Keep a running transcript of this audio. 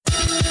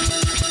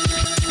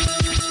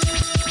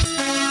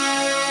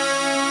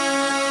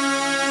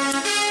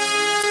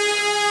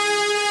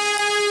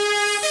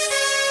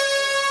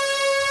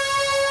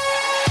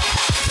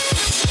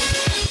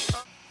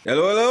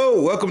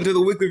welcome to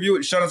the weekly review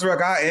with Sean and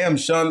Ciroc. I am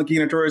Sean, the King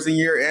Notorious in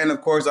here, and of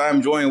course, I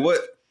am joined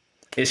with.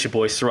 It's your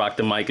boy Ciroc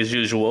the mic as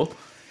usual.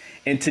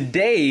 And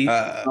today,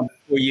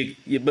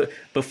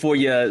 before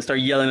you start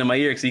yelling in my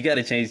ear, because you got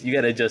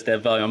to adjust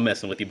that volume. I'm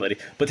messing with you, buddy.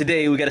 But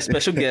today we got a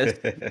special guest,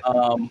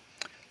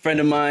 friend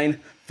of mine,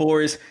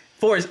 Forrest.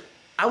 Forrest,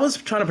 I was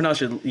trying to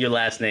pronounce your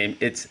last name.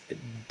 It's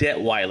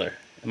Detweiler.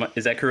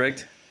 Is that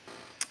correct?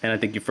 And I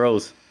think you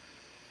froze.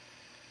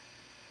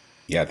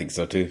 Yeah, I think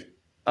so too.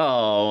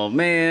 Oh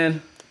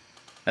man,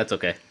 that's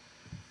okay.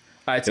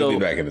 All right, He'll be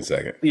back in a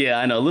second. Yeah,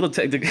 I know. Little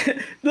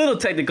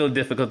technical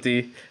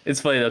difficulty. It's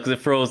funny though because it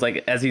froze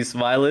like as he's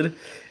smiling,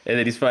 and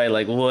then he's probably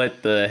like,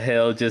 "What the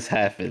hell just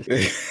happened?" But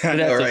that's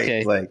right.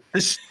 okay. Like,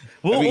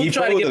 we'll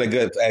try to get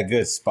a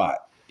good spot.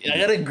 I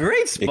got a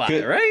great spot,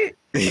 right?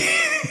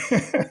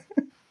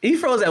 He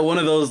froze at one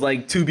of those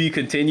like to be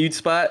continued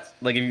spots.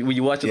 Like when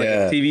you watch like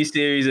a TV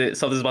series,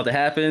 something's about to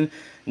happen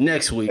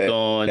next week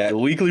on the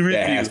weekly review.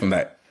 That from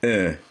that. All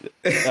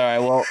right.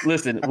 Well,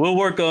 listen, we'll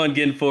work on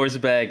getting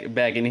Forrest back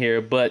in here,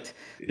 but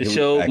the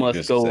show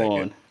must go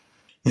on.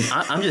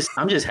 I'm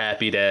just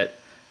happy that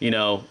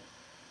that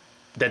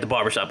the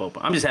barbershop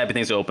open. I'm just happy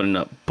things are opening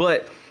up.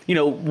 But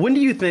when do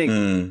you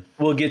think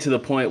we'll get to the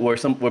point where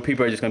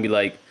people are just gonna be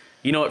like,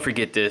 you know what,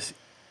 forget this,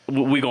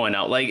 we going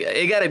out? Like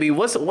it gotta be.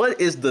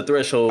 What is the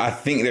threshold? I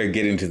think they're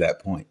getting to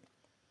that point.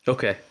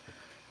 Okay.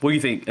 What do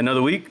you think?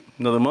 Another week?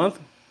 Another month?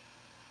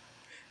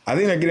 I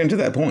think they're getting to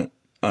that point.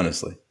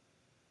 Honestly.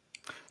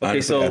 Okay,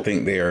 I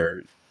think they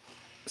are.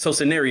 So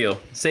scenario,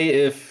 say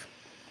if,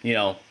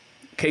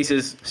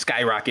 cases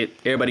skyrocket,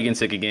 everybody getting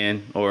sick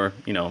again, or,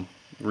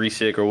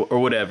 re-sick or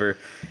whatever,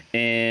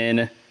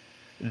 and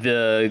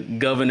the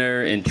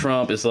governor and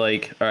Trump is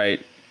like, all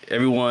right,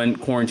 everyone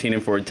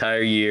quarantining for an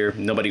entire year,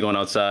 nobody going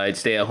outside,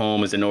 stay at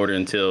home is in order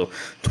until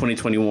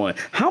 2021.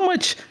 How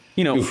much,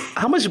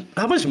 how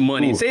much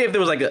money, say if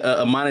there was like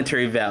a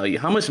monetary value,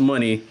 how much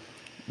money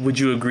would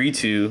you agree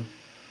to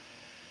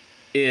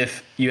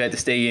if you had to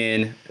stay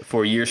in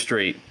for a year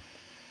straight?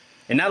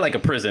 And not like a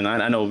prison.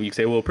 I know you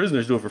say, well,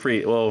 prisoners do it for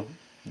free. Well,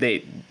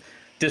 they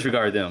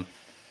disregard them.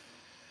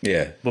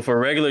 Yeah. But for a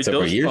regular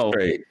dose,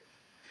 straight.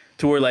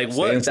 To where like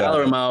what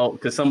dollar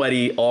amount could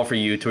somebody offer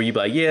you to where you'd be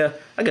like, yeah,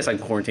 I guess I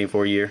can quarantine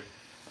for a year.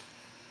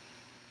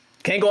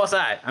 Can't go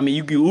outside. I mean,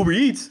 you can Uber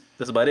Eats.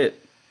 That's about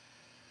it.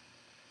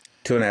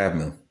 $2.5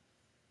 million.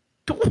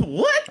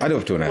 What? I do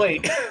have $2.5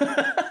 Wait.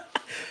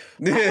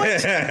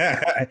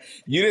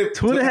 You did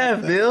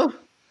 $2.5 million?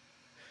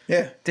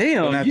 Yeah.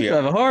 Damn, you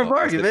have a hard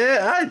market,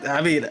 man.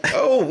 I mean,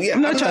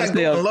 I'm not trying to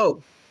stay on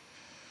low.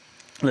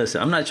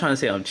 Listen, I'm not trying to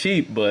say I'm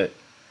cheap, but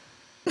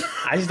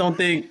I just don't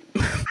think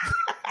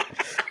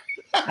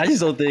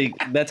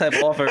that type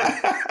of offer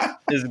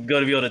is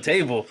going to be on the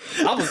table.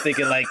 I was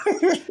thinking like,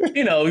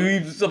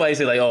 somebody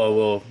say like, oh,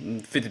 well,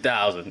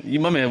 50,000.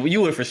 My man,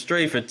 you went for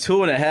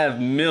 $2.5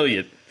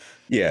 million.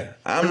 Yeah,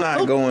 I'm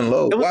not going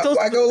low.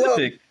 Why go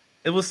low?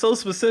 It was so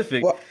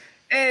specific. What?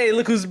 Hey,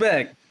 look who's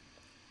back.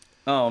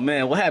 Oh,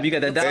 man. What happened? You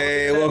got that dollar?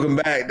 Hey, welcome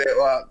back.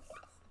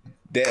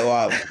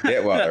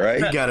 Detweiler, right?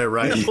 You got it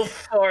right.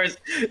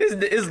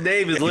 His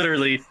name is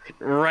literally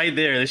right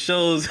there. It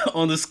shows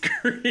on the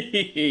screen.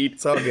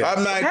 It's all good.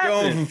 I'm not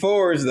going for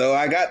Forrest, though.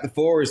 I got the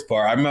Forrest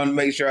part. I'm going to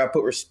make sure I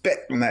put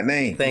respect on that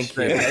name. Thank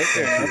you.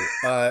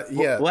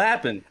 Yeah. What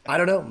happened? I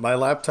don't know. My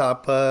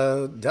laptop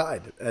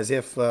died as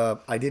if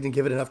I didn't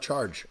give it enough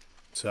charge.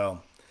 So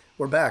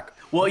we're back.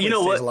 Well, you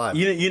know what?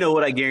 You know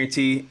what I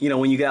guarantee?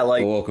 When you got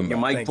like your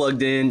mic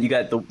plugged in, you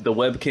got the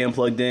webcam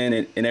plugged in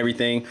and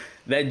everything,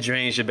 that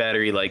drains your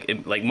battery.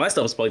 Like my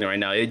stuff is plugged in right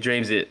now. It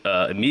drains it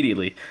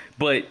immediately.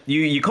 But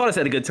you caught us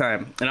at a good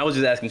time. And I was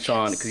just asking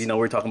Sean, because,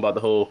 we're talking about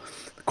the whole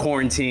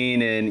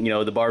quarantine and,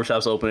 the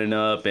barbershops opening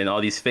up and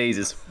all these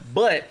phases.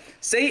 But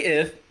say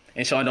if,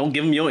 and Sean, don't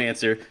give him your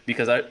answer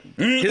because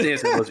your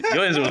answer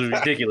was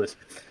ridiculous.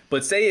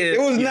 But say if it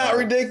was not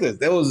ridiculous.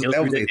 That was a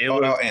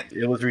thought out answer.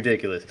 It was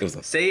ridiculous.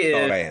 Say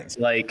if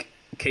like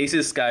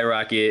cases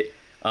skyrocket,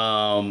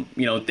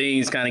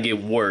 things kind of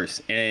get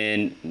worse,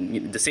 and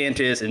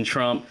DeSantis and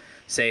Trump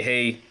say,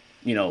 hey,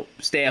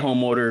 stay at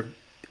home order,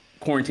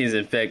 quarantine's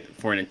in effect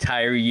for an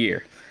entire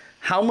year.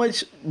 How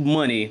much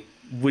money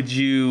would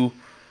you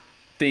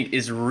think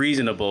is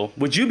reasonable?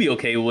 Would you be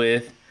okay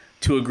with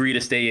to agree to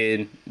stay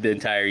in the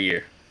entire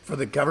year? For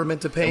the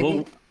government to pay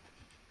me?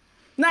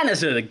 Not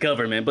necessarily the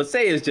government, but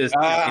say it's just...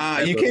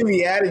 you can't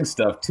be adding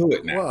stuff to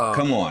it now. Well,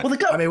 come on.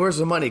 Well, where's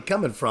the money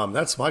coming from?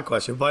 That's my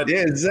question. But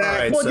yeah,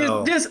 exactly. Right,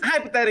 well, just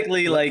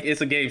hypothetically, like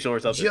it's a game show or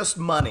something. Just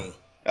money.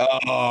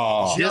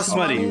 Oh, just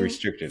money.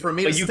 Restricted. For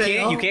me to stay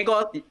home? You can't go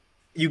out.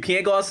 You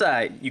can't go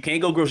outside. You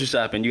can't go grocery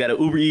shopping. You got to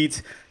Uber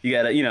Eats. You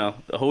got to,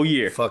 the whole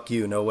year. Fuck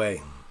you. No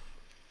way.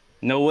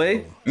 No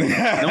way? No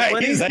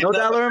money? No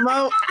dollar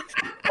amount?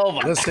 Oh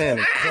my.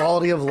 Listen,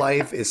 quality of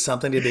life is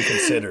something to be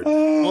considered.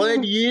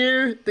 1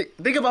 year?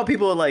 Think about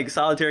people like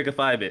solitary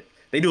confinement.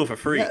 They do it for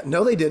free. Yeah,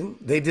 no, they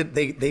didn't. They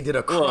did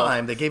a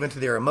crime. They gave into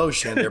their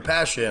emotion, their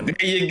passion. There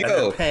you and go.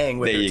 they're paying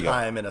with There their you go.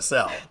 time in a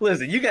cell.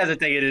 Listen, you guys are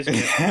taking this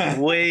shit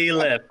way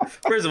left.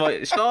 First of all,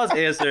 Shaw's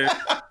answer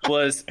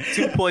was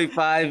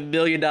 $2.5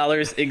 million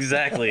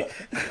exactly.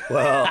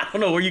 Well, I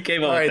don't know where you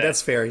came up all right, with that.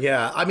 that's fair.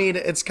 Yeah, I mean,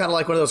 it's kind of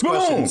like one of those Boom.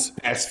 questions.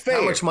 That's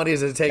fair. How much money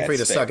does it take for you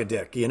to That's fair. suck a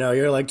dick? You know,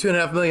 you're like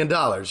 $2.5 million.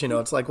 You know,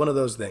 it's like one of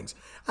those things.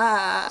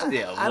 Yeah,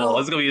 well,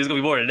 it's gonna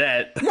be more than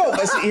that. No,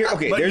 but see here.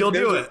 Okay, But you'll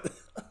do it.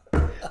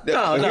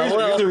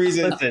 Here's the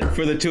reason listen.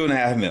 for the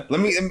 $2.5 million.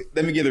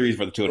 Let me give the reason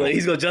for the $2.5 million.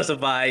 He's gonna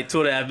justify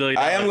 $2.5 million.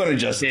 I am going to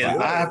justify. Yeah.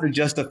 I have to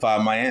justify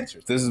my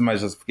answers. This is my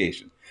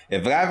justification.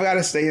 If I've got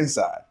to stay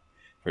inside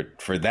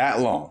for that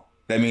long,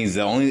 that means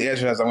the only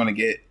exercise I'm going to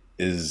get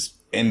is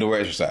indoor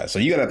exercise. So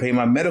you got to pay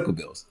my medical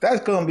bills.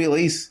 That's going to be at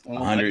least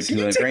 100,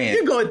 200 grand.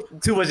 You're going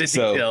too much in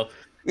So- detail.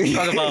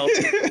 Talk about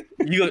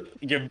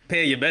you're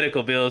paying your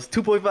medical bills.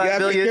 $2.5 You gotta pay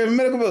million. your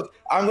medical bills.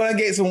 I'm going to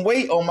get some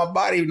weight on my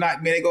body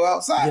not being able to go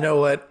outside. You know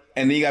what?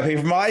 And then you got to pay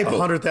for my lipo.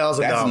 $100,000.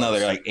 That's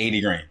another like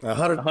 80 grand.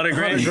 100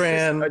 100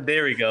 grand.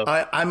 There we go.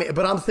 I mean,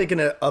 but I'm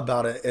thinking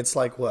about it. It's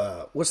like,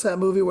 what's that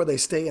movie where they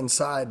stay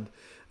inside?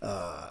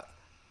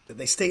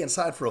 They stay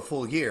inside for a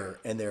full year,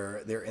 and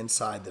they're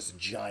inside this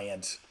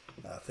giant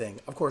thing.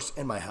 Of course,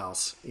 in my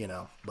house, you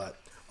know. But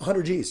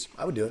 100 G's,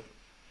 I would do it.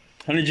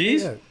 100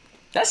 G's? Yeah.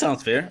 That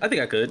sounds fair. I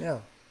think I could.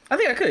 Yeah, I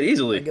think I could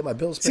easily. get my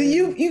bills paid. See,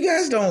 you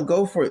guys don't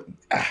go for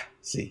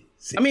see.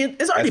 I mean,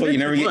 it's already That's why been you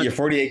never 2 get your months.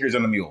 40 acres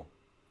on a mule.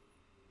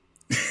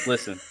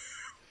 Listen,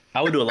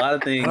 I would do a lot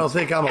of things. I don't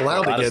think I'm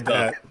allowed to lot of get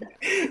that.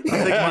 I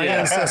think my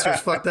ancestors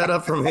fucked that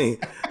up for me.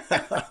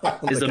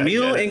 Is the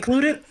meal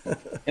included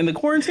in the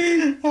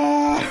quarantine?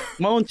 My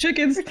own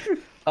chickens.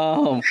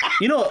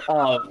 You know,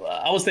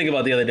 I was thinking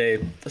about the other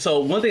day. So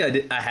one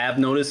thing I have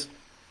noticed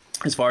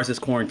as far as this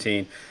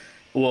quarantine,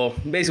 well,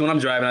 basically when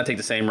I'm driving, I take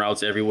the same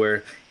routes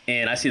everywhere,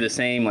 and I see the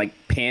same like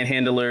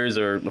panhandlers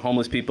or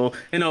homeless people.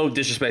 And no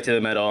disrespect to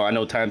them at all. I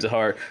know times are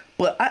hard,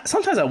 but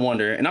sometimes I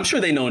wonder, and I'm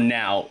sure they know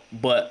now,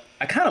 but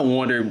I kind of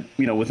wonder,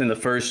 you know, within the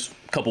first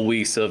couple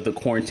weeks of the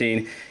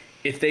quarantine,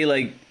 if they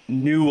like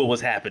knew what was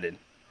happening,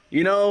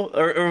 you know,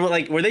 or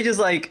like were they just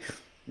like,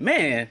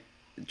 man,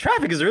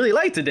 traffic is really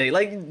light today.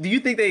 Like, do you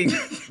think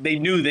they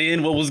knew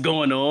then what was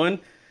going on?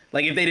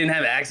 Like, if they didn't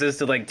have access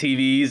to like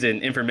TVs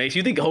and information,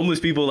 you think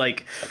homeless people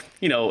like,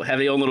 you know, have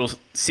their own little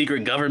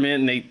secret government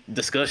and they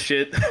discuss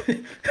shit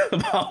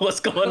about what's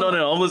going on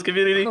in the homeless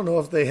community? I don't know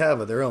if they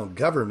have their own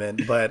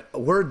government, but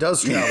word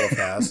does travel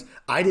fast.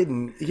 I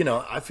didn't, you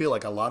know, I feel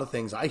like a lot of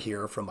things I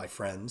hear from my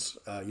friends,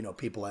 you know,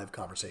 people I have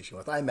conversation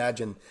with. I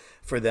imagine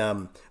for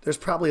them, there's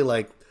probably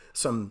like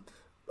some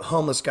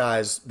homeless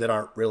guys that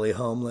aren't really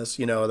homeless.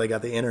 You know, they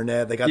got the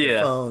internet, they got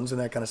their phones and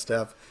that kind of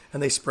stuff,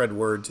 and they spread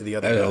word to the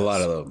other There's guys. a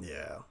lot of them.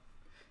 Yeah.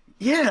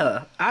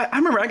 Yeah, I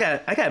remember I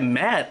got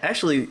mad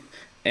actually,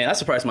 and I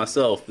surprised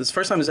myself. This is the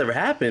first time this ever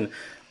happened.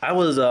 I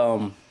was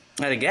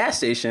at a gas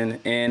station,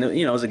 and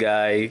you know, it was a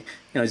guy, you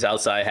know, he's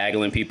outside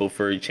haggling people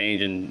for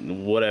change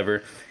and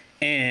whatever.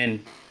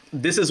 And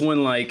this is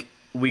when like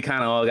we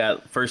kind of all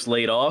got first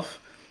laid off.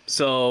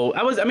 So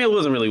I wasn't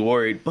really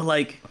worried, but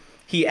like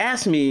he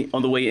asked me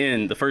on the way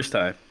in the first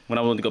time when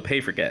I wanted to go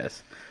pay for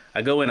gas.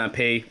 I go in, I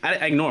pay. I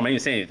ignore him. I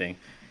didn't say anything.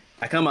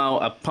 I come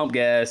out, I pump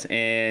gas,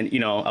 and you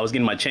know I was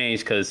getting my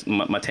change because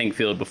my tank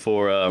filled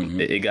before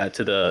it got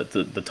to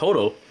the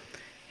total,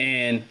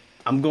 and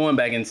I'm going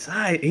back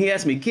inside. He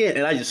asked me again,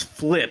 and I just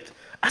flipped.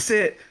 I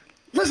said,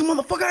 "Listen,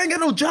 motherfucker, I ain't got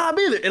no job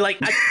either." And like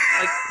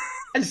I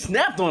just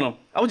snapped on him.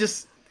 I was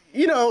just,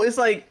 you know, it's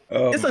like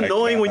it's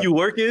annoying when you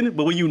working,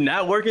 but when you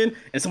not working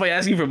and somebody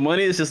asking you for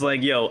money, it's just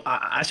like, yo,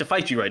 I should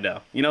fight you right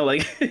now. You know,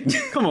 like,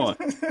 come on,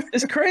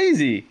 it's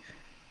crazy.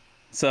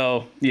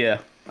 So yeah.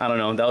 I don't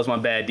know. That was my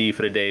bad deed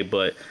for the day,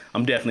 but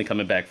I'm definitely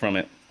coming back from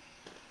it.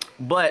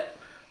 But,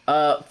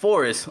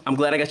 Forrest, I'm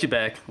glad I got you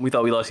back. We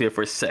thought we lost you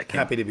for a second.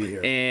 Happy to be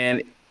here.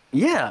 And,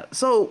 yeah,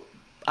 so,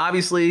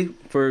 obviously,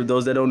 for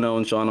those that don't know,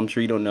 and Sean, I'm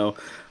sure you don't know,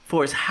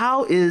 Forrest,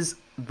 how is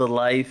the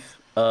life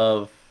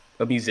of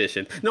a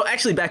musician? No,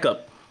 actually, back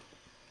up.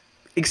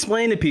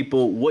 Explain to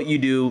people what you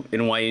do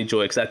and why you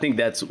enjoy it, because I think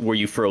that's where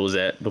you froze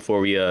at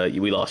before we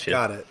lost you.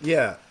 Got it.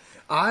 Yeah.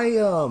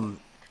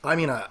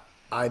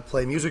 I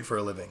play music for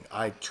a living.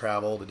 I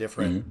travel to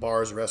different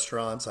bars,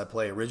 restaurants. I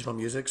play original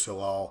music, so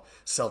I'll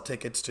sell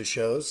tickets to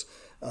shows.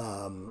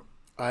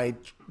 I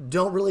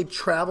don't really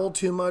travel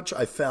too much.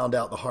 I found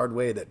out the hard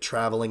way that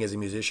traveling as a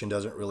musician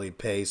doesn't really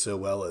pay so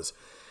well as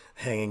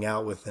hanging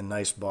out with the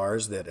nice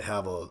bars that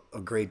have a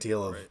great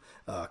deal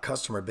of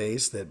customer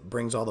base that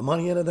brings all the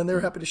money in, and then they're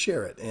happy to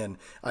share it. And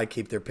I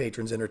keep their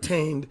patrons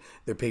entertained.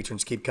 Their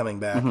patrons keep coming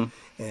back,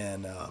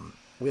 and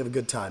we have a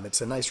good time.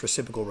 It's a nice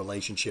reciprocal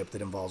relationship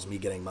that involves me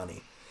getting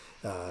money.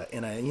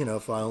 And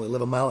if I only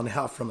live a mile and a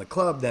half from the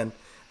club, then,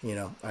 you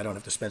know, I don't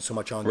have to spend so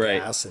much on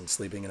gas and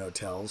sleeping in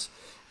hotels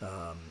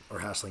or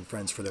hassling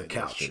friends for their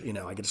couch. You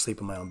know, I get to sleep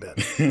in my own bed,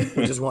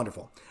 which is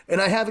wonderful. And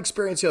I have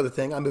experienced the other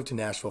thing. I moved to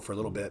Nashville for a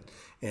little bit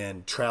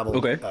and traveled.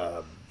 Okay.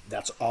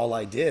 That's all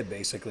I did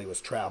basically was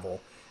travel.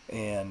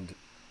 And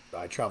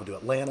I traveled to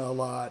Atlanta a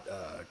lot,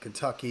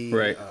 Kentucky.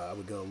 Right. I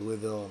would go to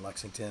Louisville and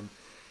Lexington,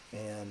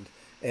 and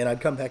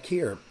I'd come back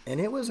here, and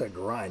it was a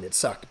grind. It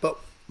sucked, but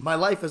my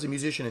life as a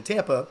musician in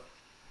Tampa,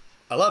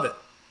 I love it.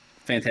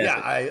 Fantastic.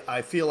 Yeah,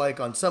 I feel like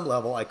on some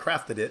level I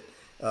crafted it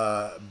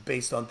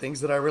based on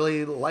things that I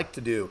really like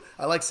to do.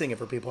 I like singing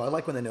for people. I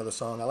like when they know the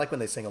song. I like when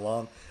they sing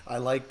along. I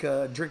like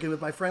drinking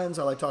with my friends.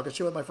 I like talking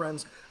shit with my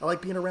friends. I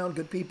like being around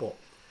good people.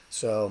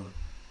 So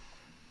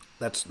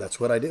that's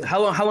what I do.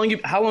 How long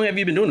have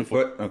you been doing it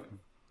for? Okay.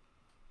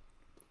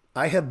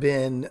 I have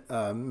been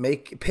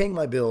paying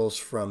my bills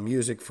from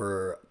music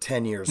for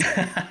 10 years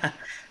now.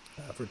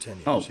 For 10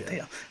 years. Oh, yeah.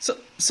 damn.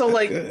 So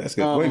like, That's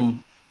good.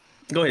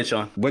 Go ahead,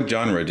 Sean. What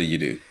genre do you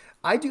do?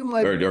 I do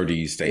my Or do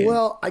you stay in?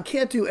 Well, I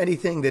can't do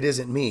anything that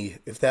isn't me,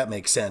 if that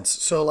makes sense.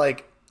 So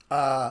like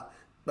I'm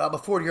a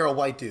 40-year-old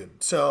white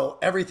dude. So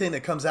everything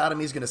that comes out of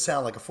me is going to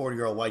sound like a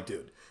 40-year-old white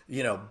dude.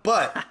 You know,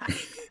 but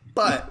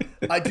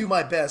I do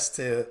my best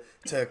to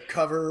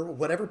cover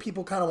whatever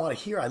people kind of want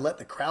to hear. I let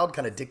the crowd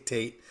kind of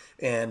dictate,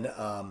 and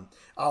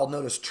I'll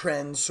notice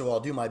trends, so I'll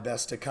do my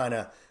best to kind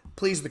of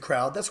please the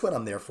crowd. That's what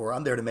I'm there for.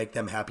 I'm there to make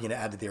them happy and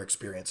add to their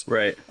experience.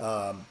 Right.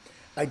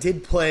 I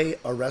did play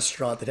a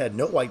restaurant that had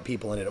no white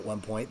people in it at one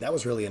point. That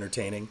was really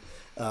entertaining.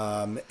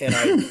 And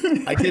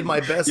I did my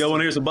best. Y'all want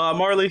to hear some Bob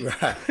Marley?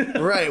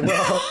 Right.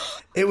 Well,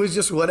 it was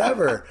just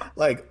whatever,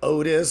 like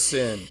Otis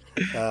and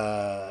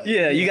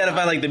Yeah, you got to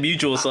find like the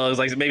mutual songs,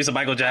 like maybe some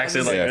Michael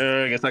Jackson.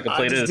 I guess I can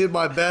play I just this. did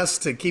my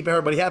best to keep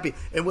everybody happy.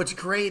 And what's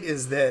great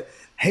is that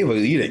Hey, well,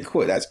 you didn't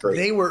quit. That's great.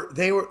 they were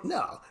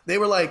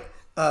like,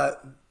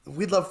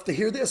 we'd love to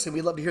hear this and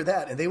we'd love to hear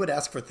that. And they would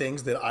ask for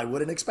things that I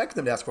wouldn't expect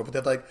them to ask for. But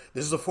they're like,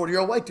 this is a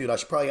 40-year-old white dude. I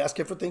should probably ask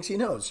him for things he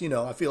knows. You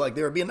know, I feel like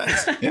they were being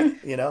nice.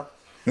 You know?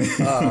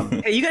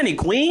 Hey, you got any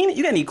Queen?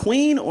 You got any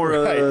Queen or?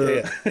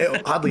 Right,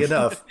 yeah. Oddly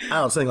enough,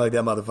 I don't sing like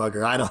that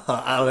motherfucker. I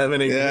don't have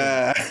any.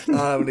 Yeah. I don't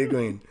have any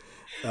Queen.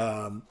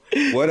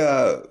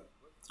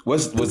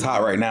 What's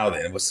hot right now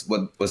then?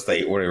 What are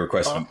they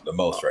requesting the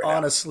most right now?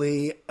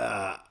 Honestly,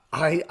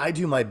 I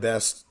do my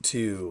best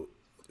to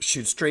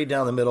shoot straight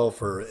down the middle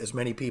for as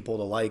many people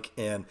to like,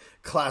 and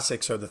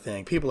classics are the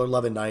thing. People are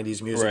loving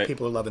 90s music. Right.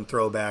 People are loving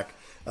throwback.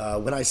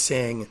 When I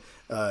sing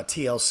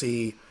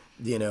TLC,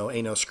 you know,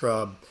 Ain't No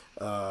Scrub,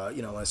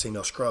 you know, when I sing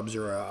No Scrubs,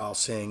 or I'll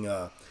sing,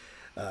 I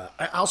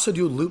also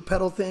do a loop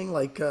pedal thing.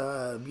 Like, you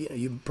know,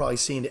 you've probably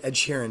seen Ed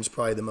Sheeran's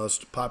probably the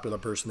most popular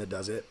person that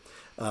does it.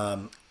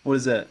 What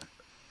is that?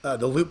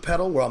 The loop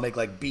pedal, where I'll make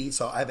like beats.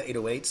 I have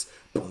 808s.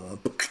 Boom,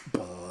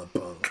 boom,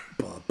 boom,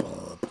 boom,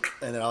 boom,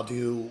 and then I'll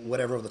do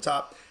whatever over the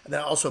top. And then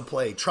I also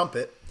play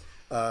trumpet.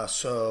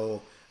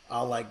 So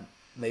I'll like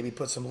maybe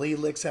put some lead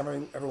licks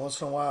every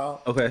once in a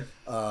while. Okay.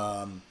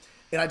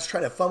 And I just try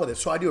to have fun with it.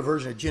 So I do a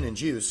version of Gin and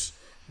Juice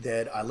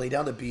that I lay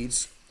down the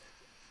beats.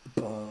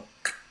 Boom,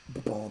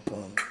 boom,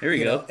 boom. Here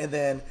we go. And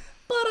then,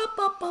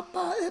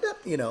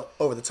 you know,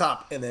 over the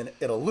top. And then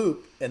it'll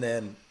loop and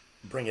then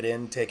bring it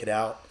in, take it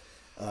out.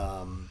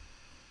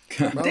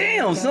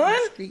 Damn, son.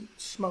 Street,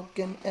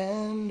 smoking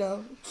and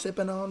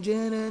sipping on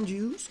gin and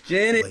juice.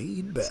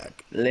 Laid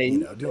back. Laid. You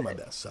know, doing my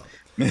best. So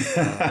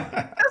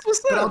That's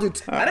what's up. I'll do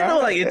I didn't know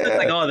like it took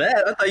like all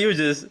that. I thought you were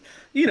just,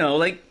 you know,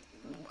 like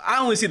I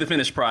only see the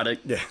finished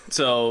product. Yeah.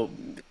 So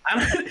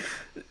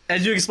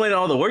as you explain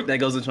all the work that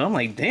goes into it, I'm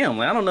like, damn,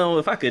 like, I don't know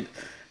if I could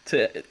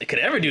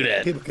ever do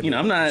that. people can You know,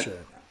 I'm not. Sure.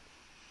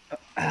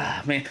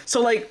 Man.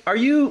 So like, are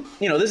you,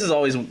 you know, this has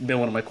always been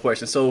one of my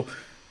questions. So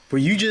were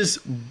you just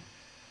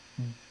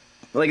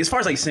like, as far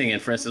as like singing,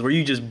 for instance, were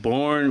you just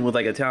born with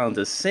like a talent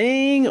to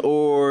sing,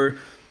 or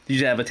did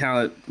you have a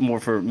talent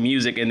more for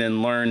music and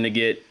then learn to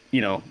get,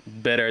 you know,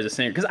 better as a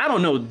singer? Because I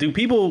don't know,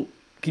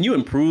 can you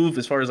improve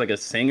as far as like a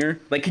singer?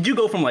 Like, could you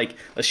go from like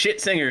a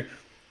shit singer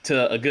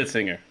to a good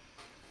singer?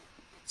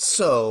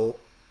 So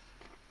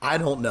I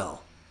don't know.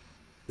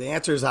 The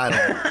answer is I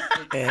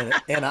don't know.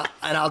 and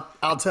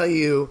I'll tell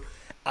you,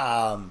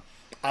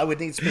 I would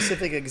need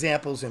specific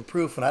examples and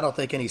proof, and I don't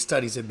think any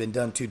studies have been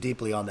done too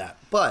deeply on that.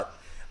 But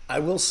I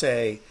will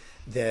say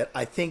that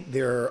I think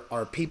there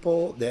are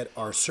people that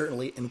are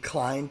certainly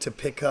inclined to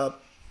pick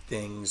up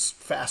things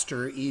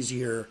faster,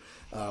 easier,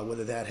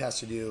 whether that has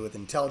to do with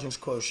intelligence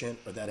quotient,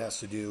 or that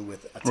has to do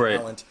with a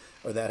talent,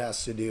 or that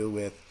has to do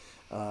with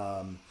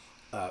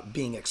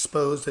being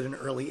exposed at an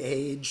early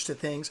age to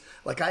things.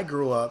 Like I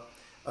grew up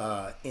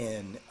my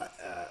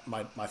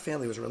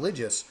family was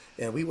religious,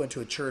 and we went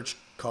to a church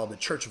called the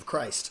Church of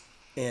Christ,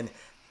 and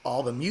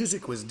all the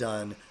music was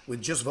done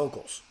with just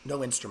vocals,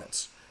 no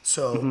instruments.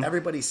 So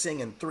everybody's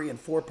singing 3 and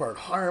 4 part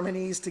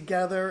harmonies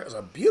together. It was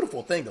a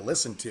beautiful thing to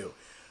listen to.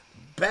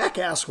 Back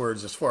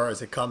asswards as far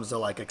as it comes to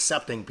like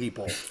accepting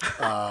people,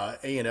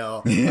 you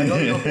know, like, oh,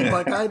 you don't think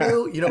like I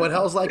do? You know what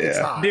hell's like? It's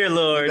hot. Dear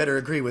Lord. You better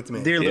agree with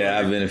me. Dear Lord. Yeah,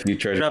 I've been a few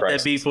church Drop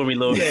Christ. that beat for me,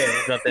 Lord. Yeah,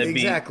 Drop that beat.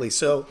 exactly.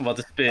 So I'm about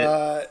to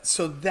spit.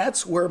 So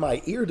that's where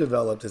my ear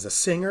developed as a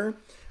singer,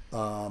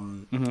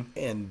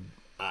 and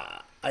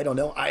I don't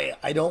know.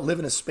 I don't live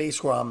in a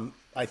space where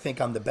I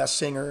think I'm the best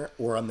singer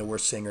or I'm the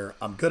worst singer.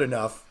 I'm good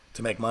enough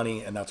to make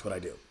money, and that's what I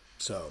do.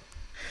 So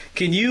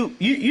Can you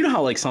know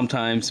how like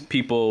sometimes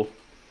people,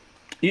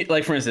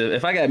 like for instance,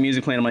 if I got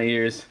music playing in my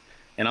ears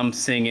and I'm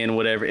singing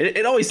whatever,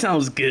 it always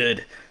sounds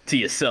good to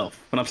yourself.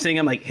 When I'm singing,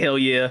 I'm like, hell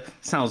yeah,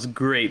 sounds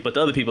great. But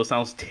to other people, it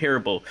sounds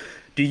terrible.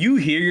 Do you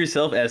hear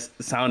yourself as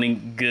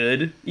sounding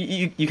good?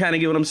 You kind of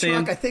get what I'm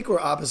saying? Chuck, I think we're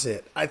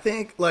opposite. I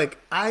think like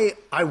I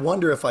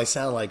wonder if I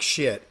sound like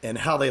shit and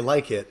how they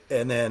like it,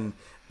 and then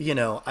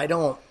I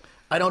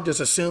don't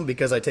just assume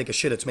because I take a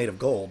shit it's made of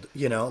gold.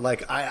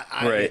 Like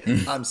Right.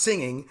 I'm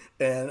singing,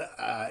 and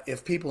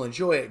if people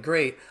enjoy it,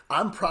 great.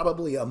 I'm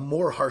probably a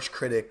more harsh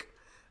critic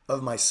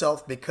of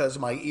myself because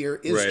my ear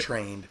is Right.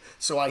 trained,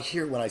 so I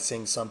hear when I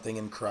sing something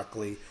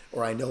incorrectly,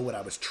 or I know what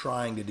I was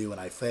trying to do and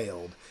I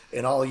failed,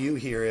 and all you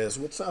hear is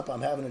 "What's up?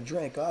 I'm having a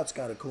drink. Oh, it's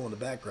kind of cool in the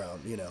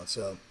background."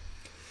 So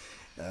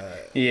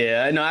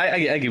Yeah, no,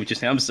 I get what you're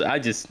saying.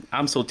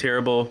 I'm so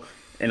terrible,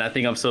 and I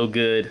think I'm so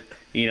good.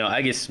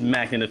 I get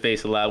smacked in the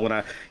face a lot when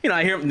I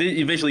hear.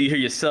 Eventually, you hear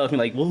yourself, and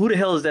you're like, well, who the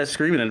hell is that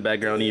screaming in the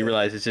background? And you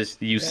realize it's just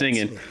you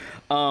singing.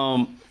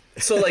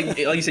 So like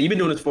you said, you've been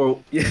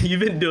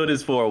doing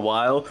this for a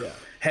while. Yeah.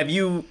 Have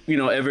you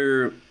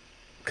ever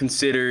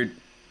considered,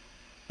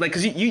 like,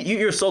 because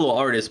you're a solo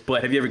artist,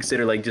 but have you ever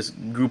considered like just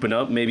grouping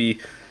up, maybe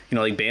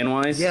like band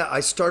wise? Yeah,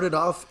 I started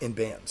off in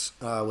bands.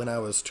 When I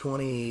was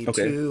 22,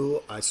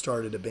 Okay. I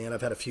started a band.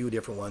 I've had a few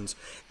different ones.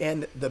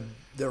 And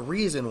the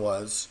reason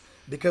was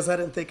because I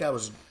didn't think I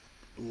was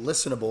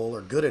listenable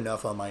or good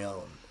enough on my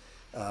own.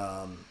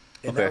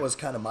 And Okay. that was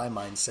kind of my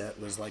mindset,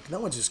 was like, no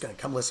one's just going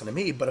to come listen to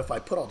me. But if I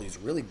put all these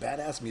really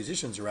badass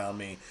musicians around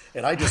me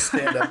and I just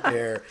stand up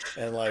there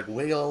and like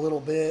wiggle a little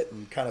bit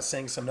and kind of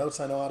sing some notes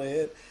I know how to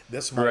hit,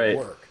 this might Right.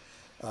 work.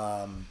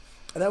 And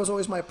that was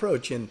always my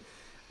approach. And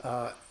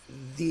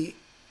the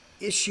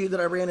issue that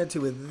I ran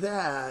into with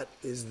that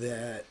is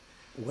that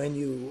when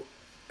you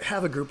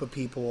have a group of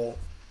people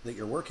that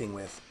you're working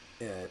with,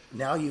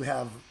 now you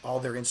have all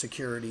their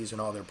insecurities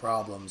and all their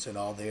problems and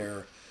all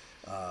their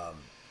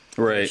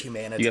Right.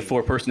 humanity. You got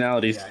 4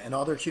 personalities. Yeah, and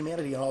all their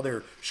humanity and all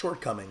their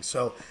shortcomings.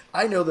 So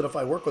I know that if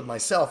I work with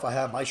myself, I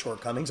have my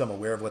shortcomings. I'm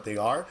aware of what they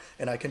are,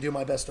 and I can do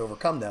my best to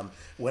overcome them.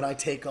 When I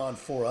take on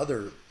 4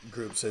 other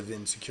groups of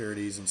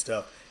insecurities and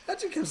stuff, that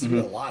just becomes a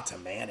lot to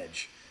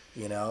manage,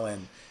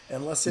 and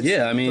unless it's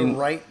the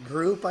right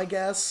group, I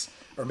guess,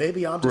 or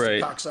maybe I'm just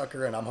Right. a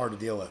cocksucker and I'm hard to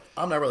deal with.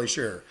 I'm not really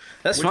sure.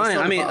 That's Which is fine. I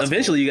totally mean, possible.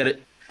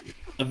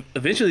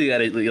 eventually you got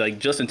to like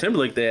Justin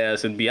Timberlake the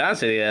ass and Beyonce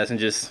the ass and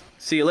just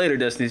see you later,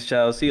 Destiny's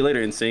Child. See you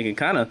later, and sing and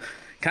kind of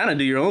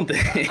do your own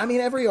thing. I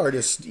mean, every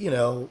artist,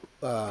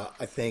 I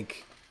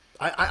think.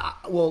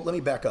 Well, let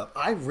me back up.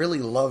 I really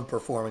love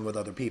performing with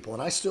other people,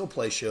 and I still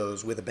play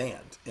shows with a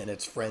band, and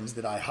it's friends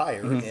that I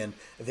hire, and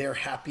they're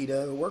happy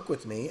to work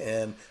with me,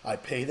 and I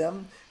pay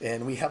them,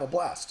 and we have a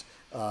blast.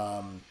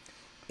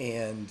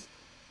 And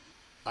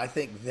I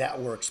think that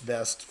works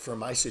best for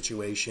my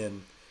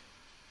situation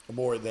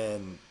more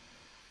than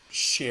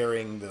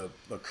sharing the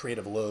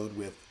creative load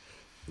with,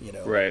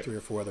 Right. 3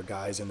 or 4 other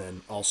guys, and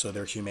then also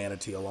their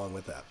humanity along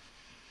with that.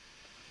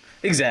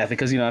 Exactly,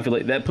 because I feel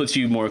like that puts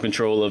you more in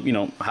control of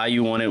how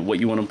you want it, what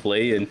you want to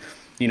play, and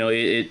you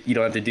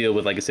don't have to deal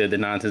with, like I said, the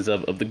nonsense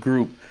of the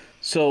group.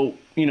 So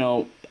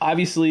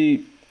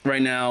obviously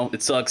right now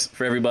it sucks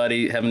for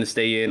everybody having to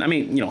stay in. I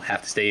mean, you don't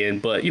have to stay in,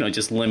 but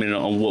just limited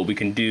on what we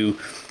can do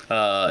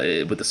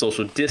with the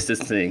social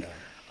distancing.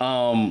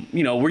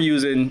 We're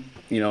using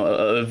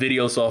a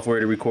video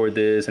software to record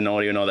this and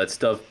audio and all that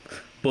stuff,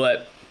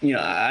 but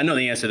I know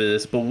the answer to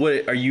this. But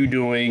what are you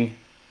doing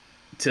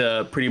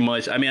to pretty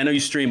much, I mean, I know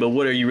you stream, but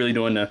what are you really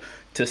doing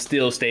to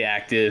still stay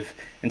active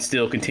and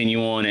still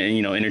continue on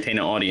and, entertain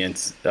an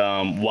audience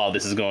while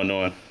this is going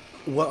on?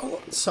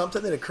 Well,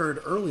 something that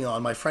occurred early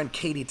on, my friend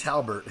Katie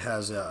Talbert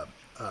has a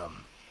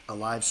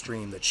live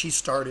stream that she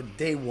started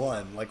day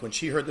one. Like when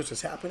she heard this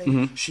was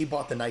happening, she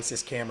bought the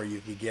nicest camera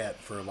you could get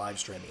for live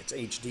streaming. It's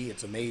HD,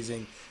 it's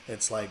amazing.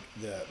 It's like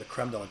the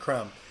creme de la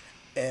creme.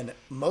 And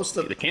most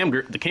of The cam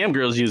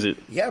girls use it.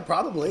 yeah,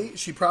 probably.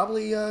 She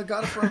probably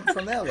got it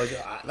from that. Like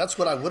that's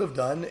what I would have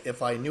done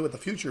if I knew what the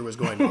future was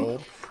going to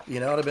hold.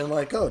 I'd have been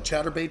like, oh,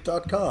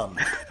 chatterbait.com.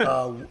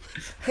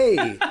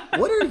 Hey,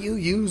 what are you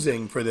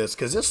using for this?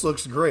 Because this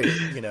looks great,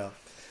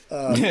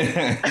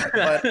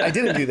 But I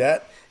didn't do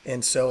that.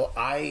 And so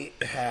I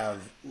have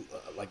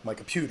like my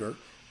computer,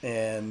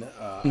 and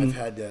I've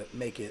had to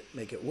make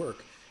it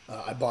work.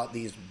 I bought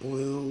these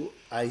blue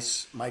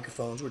ice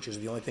microphones, which is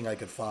the only thing I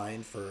could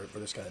find for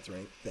this kind of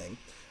thing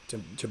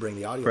to bring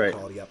the audio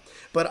quality up.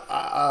 But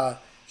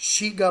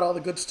she got all the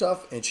good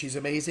stuff, and she's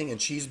amazing,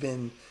 and she's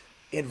been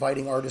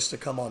inviting artists to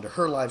come onto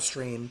her live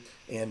stream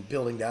and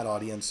building that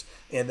audience.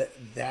 And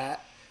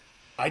that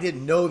I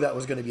didn't know that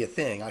was going to be a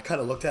thing. I kind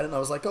of looked at it and I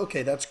was like,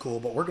 okay, that's cool,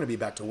 but we're going to be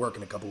back to work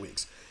in a couple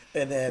weeks.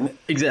 And then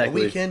a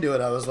week into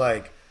it, I was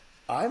like,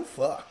 I'm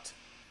fucked.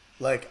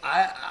 Like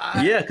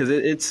Yeah, because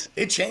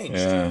it changed.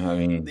 Yeah, I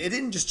mean, It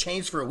didn't just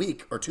change for a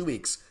week or 2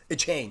 weeks. It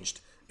changed.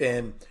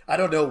 And I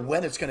don't know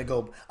when it's going to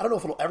go. I don't know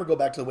if it'll ever go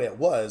back to the way it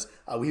was.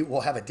 We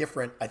will have a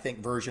different, I think,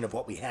 version of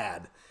what we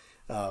had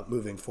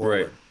moving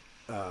forward.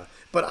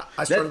 But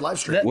I started live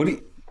streaming. what do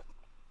you,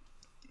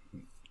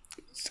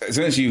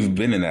 since you've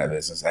been in that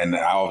business, and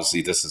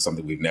obviously this is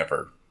something we've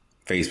never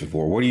faced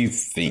before, what do you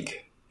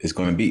think is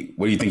going to be?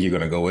 What do you think you're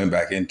going to go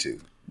back into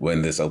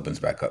when this opens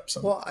back up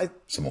some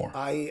more?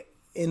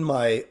 In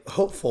my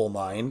hopeful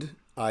mind,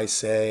 I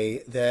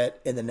say that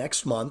in the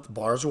next month,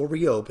 bars will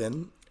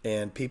reopen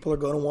and people are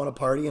going to want to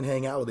party and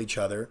hang out with each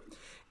other.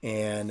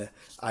 And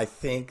I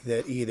think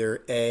that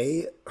either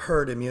A,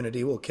 herd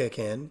immunity will kick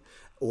in,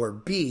 or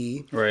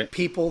B,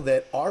 people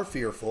that are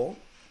fearful,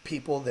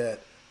 people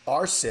that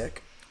are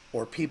sick,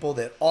 or people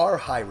that are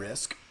high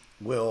risk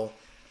will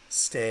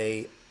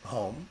stay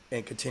home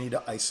and continue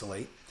to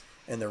isolate.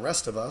 And the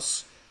rest of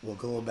us will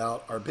go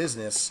about our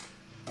business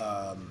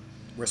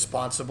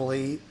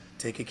responsibly,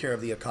 taking care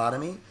of the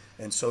economy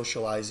and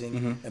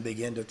socializing, and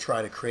begin to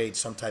try to create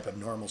some type of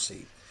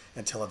normalcy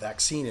until a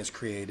vaccine is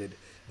created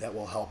that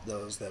will help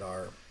those that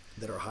are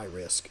high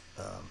risk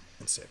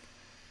and sick.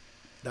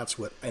 That's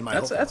what in my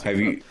hope. Have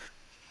you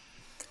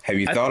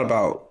thought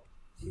about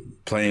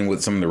playing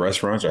with some of the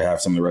restaurants, or have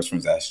some of the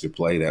restaurants asked you to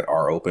play that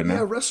are open now?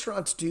 Yeah,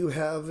 restaurants do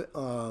have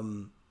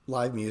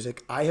live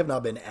music. I have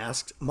not been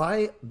asked.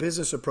 My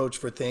business approach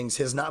for things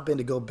has not been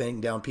to go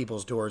bang down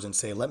people's doors and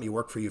say, let me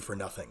work for you for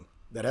nothing.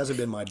 That hasn't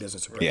been my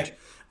business approach. Yeah.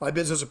 My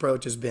business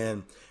approach has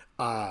been,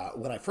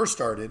 when I first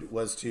started,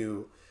 was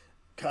to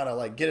kind of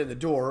like get in the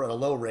door at a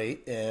low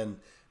rate and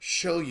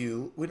show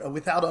you,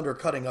 without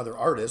undercutting other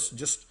artists,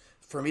 just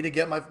for me to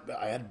get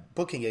I had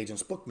booking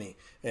agents book me,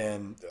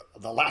 and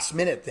the last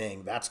minute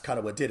thing, that's kind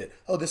of what did it.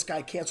 Oh, this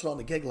guy canceled on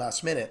the gig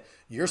last minute.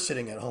 You're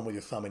sitting at home with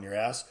your thumb in your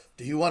ass.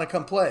 Do you want to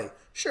come play?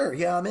 Sure.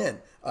 Yeah, I'm in.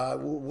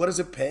 What does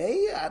it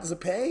pay? How does it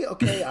pay?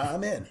 Okay,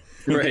 I'm in.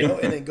 Right.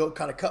 And then go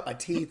kind of cut my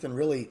teeth and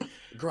really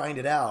grind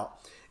it out.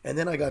 And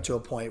then I got to a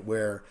point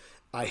where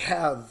I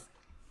have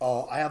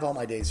all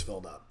my days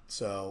filled up.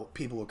 So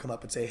people will come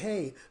up and say,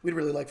 hey, we'd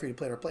really like for you to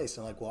play at our place.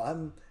 And I'm like,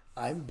 well,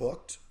 I'm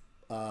booked.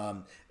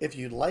 If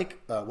you'd like,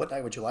 what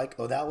night would you like?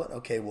 Oh, that one?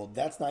 Okay, well,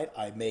 that's night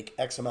I make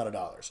X amount of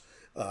dollars.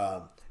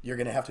 You're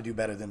going to have to do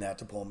better than that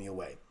to pull me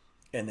away.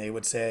 And they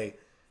would say,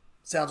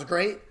 sounds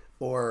great,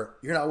 or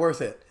you're not worth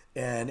it.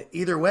 And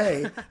either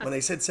way, when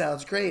they said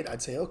sounds great,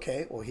 I'd say,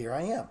 okay, well, here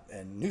I am.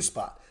 And new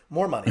spot,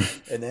 more money.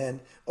 And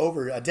then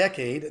over a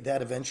decade,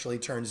 that eventually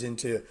turns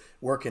into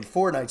working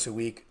 4 nights a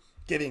week,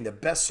 giving the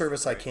best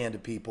service I can to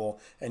people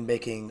and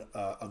making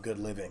a good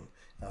living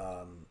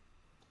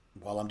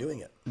while I'm doing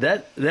it.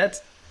 That's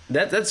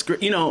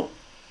great.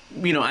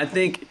 I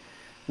think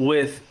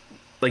with,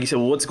 like you said,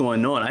 what's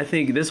going on, I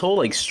think this whole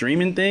like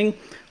streaming thing,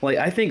 like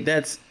I think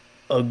that's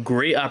a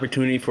great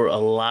opportunity for a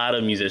lot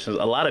of musicians,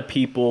 a lot of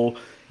people.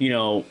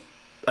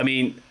 I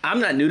mean, I'm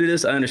not new to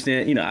this. I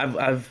understand.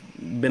 I've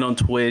been on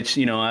Twitch.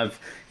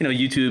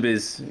 YouTube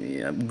is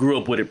grew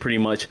up with it pretty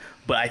much.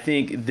 But I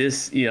think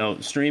this,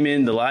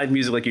 streaming the live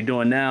music like you're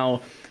doing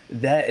now,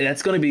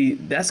 that's gonna be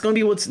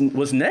what's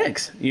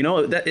next.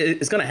 That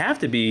it's gonna have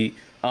to be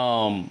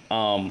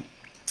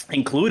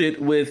included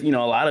with a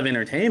lot of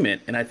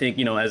entertainment. And I think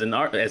as an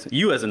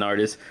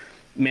artist,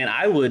 man,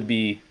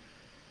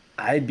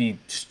 I'd be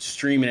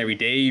streaming every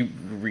day,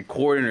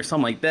 recording or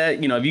something like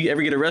that. If you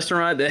ever get a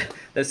restaurant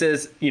that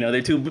says,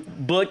 they're too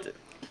booked,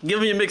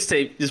 give me a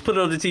mixtape, just put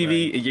it on the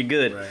TV, and you're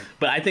good. Right.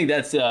 But I think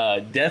that's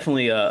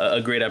definitely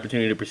a great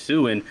opportunity to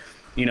pursue, and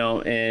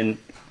and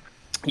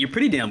you're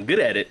pretty damn good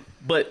at it.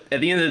 But at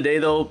the end of the day,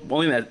 though,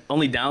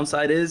 only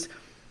downside is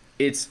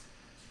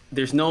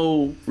there's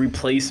no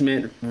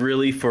replacement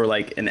really for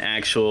like an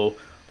actual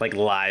like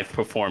live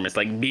performance,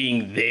 like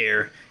being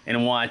there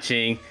and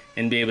watching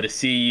and be able to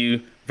see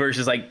you.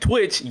 Versus like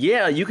Twitch,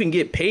 yeah, you can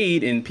get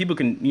paid and people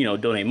can,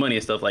 donate money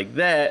and stuff like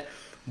that,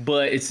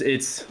 but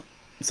it's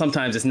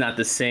sometimes it's not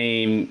the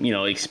same,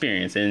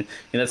 experience, and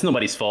that's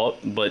nobody's fault,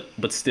 but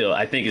still,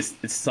 I think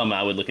it's something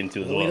I would look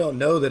into as well. We don't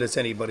know that it's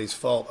anybody's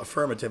fault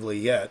affirmatively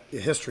yet.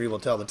 History will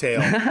tell the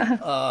tale.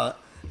 Yeah,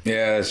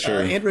 that's true.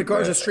 In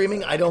regards to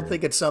streaming, I don't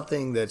think it's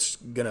something that's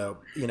gonna,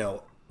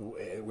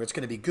 where it's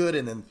gonna be good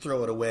and then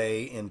throw it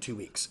away in 2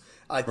 weeks.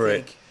 I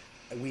think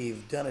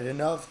we've done it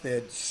enough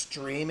that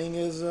streaming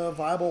is a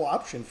viable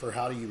option for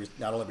how you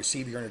not only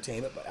receive your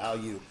entertainment, but how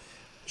you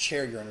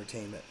share your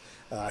entertainment.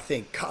 I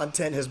think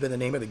content has been the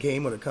name of the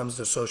game when it comes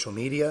to social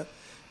media,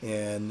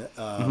 and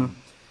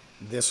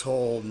this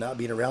whole not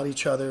being around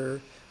each other.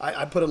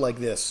 I put it like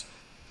this,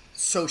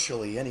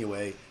 socially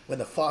anyway, when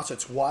the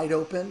faucet's wide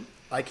open,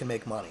 I can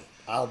make money.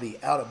 I'll be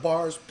out at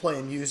bars,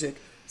 playing music,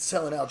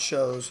 selling out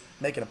shows,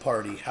 making a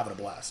party, having a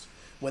blast.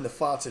 When the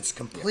faucet's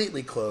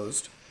completely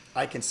closed,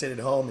 I can sit at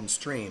home and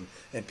stream,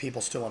 and people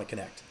still want to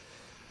connect.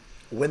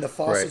 When the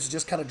faucet's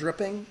just kind of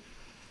dripping,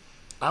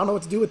 I don't know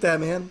what to do with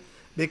that, man.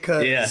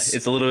 Because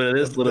it's a little bit of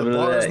this, a little bit of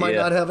that. The bars might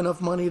not have enough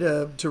money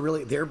to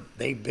really.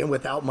 They've been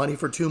without money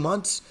for 2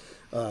 months.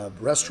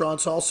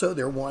 Restaurants also,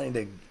 they're wanting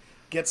to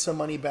get some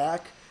money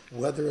back.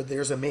 Whether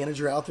there's a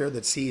manager out there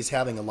that sees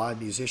having a live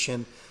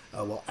musician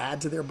will add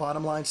to their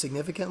bottom line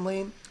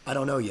significantly, I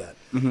don't know yet.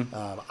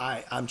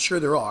 I'm sure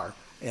there are,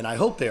 and I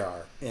hope there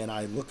are, and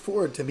I look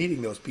forward to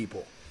meeting those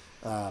people.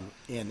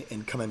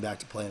 And coming back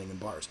to playing in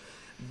bars.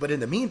 But in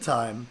the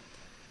meantime,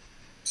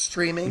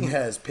 streaming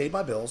has paid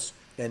my bills,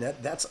 and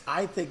that's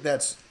I think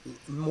that's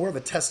more of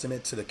a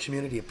testament to the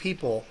community of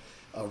people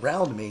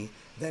around me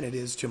than it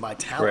is to my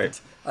talent.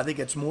 Right. I think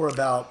it's more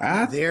about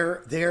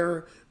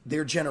their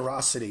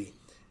generosity.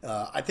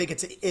 I think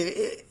it's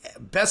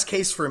best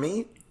case for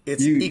me.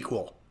 It's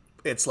equal.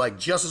 It's like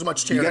just as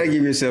much charity. You got to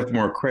give yourself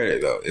more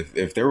credit though.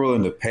 If they're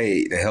willing to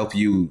pay to help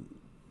you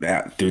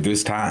out through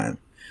this time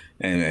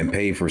and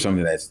pay for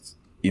something that's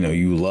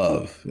you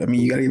love. I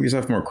mean, you got to give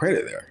yourself more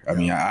credit there. I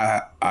mean,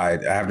 I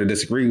have to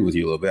disagree with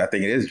you a little bit. I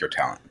think it is your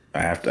talent.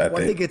 I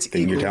think it's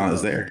equal, your talent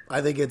is there.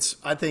 I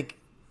think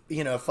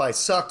if I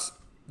sucked,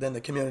 then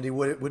the community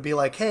would be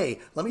like, hey,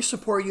 let me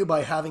support you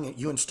by having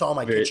you install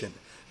my kitchen.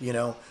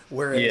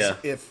 Whereas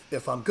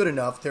if I'm good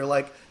enough, they're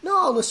like, no,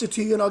 I'll listen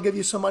to you and I'll give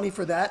you some money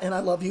for that. And I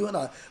love you.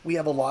 And we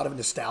have a lot of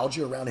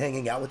nostalgia around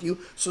hanging out with you.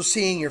 So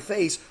seeing your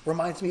face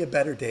reminds me of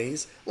better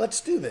days.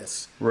 Let's do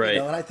this. Right.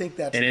 And I think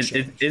that's, and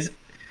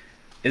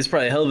it's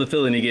probably a hell of a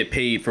feeling to get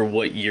paid for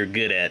what you're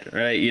good at.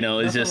 Right.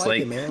 It's just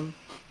like, man.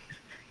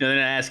 They're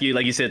not ask you,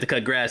 like you said, to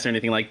cut grass or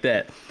anything like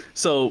that.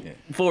 So,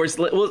 Forrest,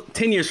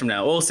 10 years from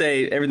now, we'll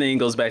say everything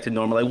goes back to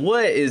normal. Like,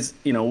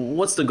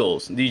 what's the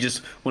goals? Do you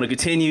just want to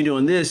continue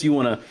doing this? You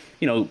want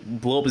to,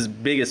 blow up as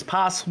big as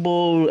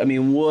possible? I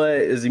mean, what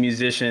as a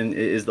musician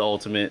is the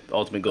ultimate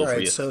goal for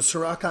you? So,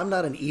 Ciroc, I'm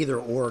not an either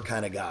or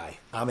kind of guy.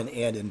 I'm an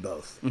and in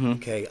both. Mm-hmm.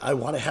 Okay. I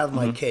want to have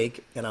my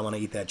cake and I want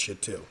to eat that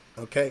shit too.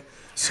 Okay.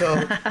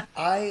 So,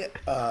 I,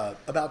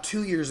 about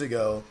 2 years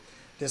ago,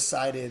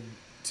 decided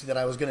that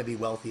I was going to be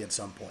wealthy at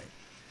some point.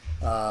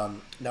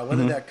 Now,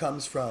 whether that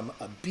comes from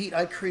a beat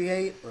I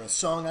create or a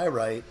song I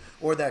write,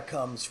 or that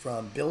comes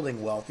from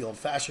building wealth the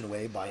old-fashioned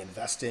way by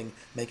investing,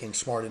 making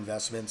smart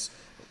investments,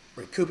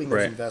 recouping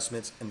those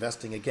investments,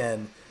 investing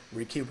again,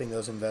 recouping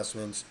those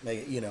investments,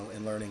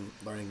 and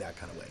learning that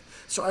kind of way.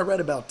 So I read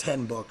about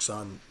 10 books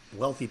on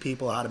wealthy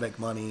people, how to make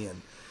money,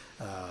 and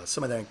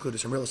some of that included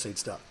some real estate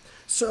stuff.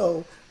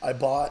 So I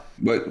bought.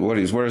 But what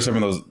are some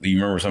of those? Do you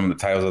remember some of the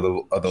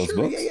titles of those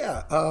books?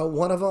 Yeah.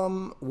 One of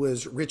them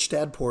was Rich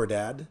Dad Poor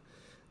Dad.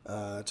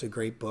 It's a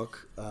great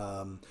book.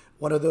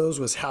 One of those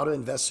was How to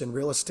Invest in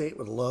Real Estate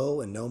with Low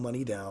and No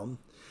Money Down.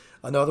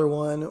 Another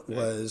one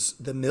was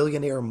The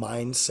Millionaire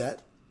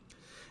Mindset.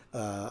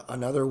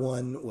 Another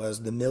one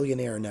was The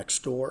Millionaire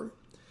Next Door.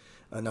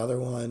 Another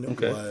one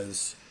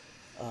was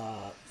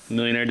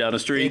Millionaire Down the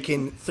Street.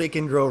 Think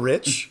and Grow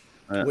Rich.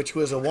 Which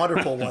was a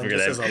wonderful one,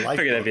 just as a life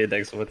book. That'd be the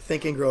next one.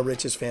 Think and Grow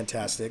Rich is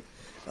fantastic.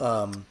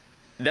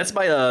 That's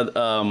by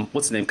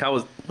what's his name?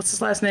 What's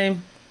his last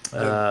name?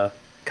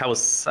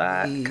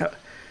 Kawasaki.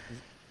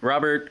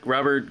 Robert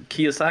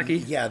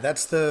Kiyosaki. Yeah,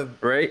 that's the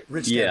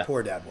Rich Dad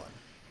Poor Dad one.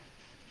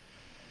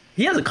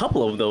 He has a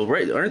couple of them though,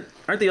 right?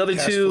 Aren't the other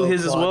two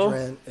his as well?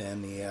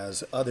 And he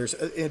has others.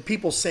 And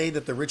people say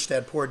that the Rich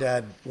Dad Poor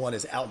Dad one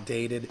is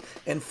outdated.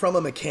 And from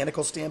a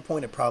mechanical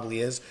standpoint, it probably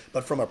is.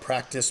 But from a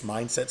practice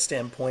mindset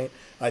standpoint,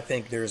 I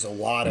think there's a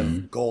lot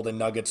of golden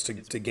nuggets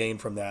to gain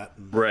from that.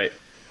 Right.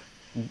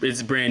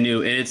 It's brand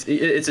new, and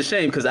it's a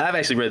shame because I've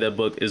actually read that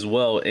book as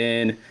well.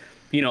 And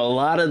a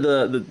lot of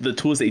the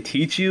tools they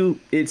teach you,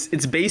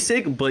 it's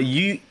basic, but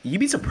you'd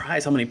be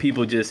surprised how many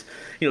people just,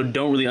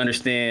 don't really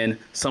understand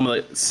some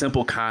of the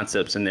simple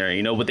concepts in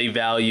there, what they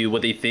value,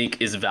 what they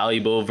think is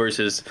valuable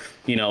versus,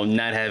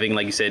 not having,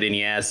 like you said,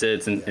 any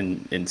assets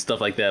and stuff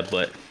like that.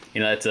 But,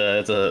 that's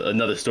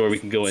another story we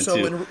can go into.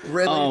 So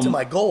related to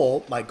my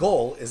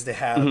goal is to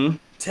have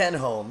 10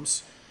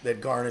 homes that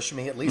garnish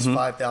me at least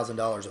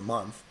 $5,000 a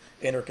month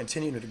and are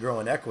continuing to grow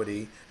in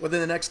equity within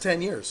the next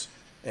 10 years.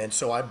 And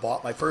so I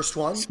bought my first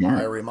one. Smart.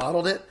 I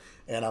remodeled it,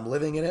 and I'm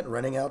living in it,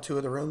 renting out 2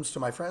 of the rooms to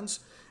my friends.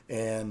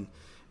 And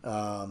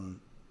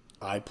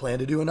I plan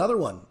to do another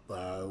one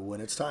when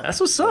it's time.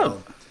 That's what's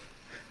up.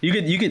 You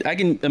could. I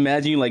can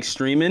imagine you like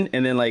streaming,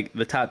 and then like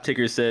the top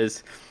ticker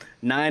says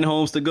 9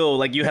 homes to go.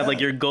 Like you have like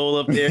your goal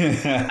up there.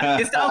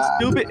 It sounds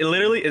stupid.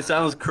 It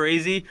sounds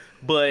crazy,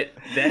 but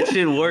that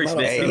shit works,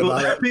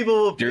 man. People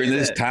will during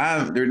this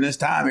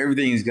time,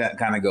 everything's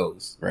kind of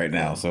goes right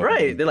now. So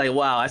they're like,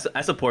 wow,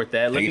 I support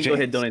that. Let me go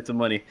ahead and donate some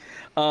money.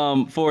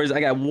 Forrest, I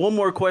got one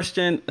more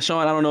question.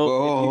 Sean, I don't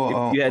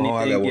know if you had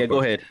anything. Yeah, go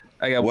ahead.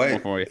 I got one more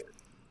for you.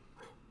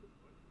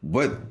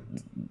 What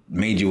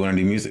made you want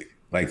to do music?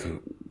 Like,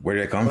 where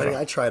did it come from?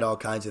 I tried all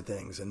kinds of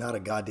things and not a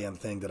goddamn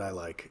thing that I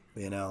like.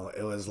 It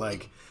was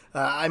like,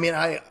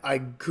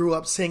 I grew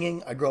up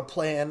singing. I grew up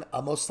playing.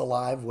 I'm most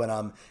alive when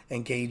I'm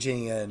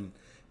engaging in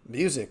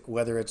music,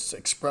 whether it's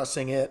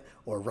expressing it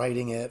or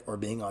writing it or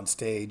being on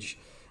stage.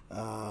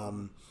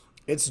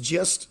 It's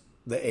just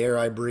the air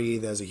I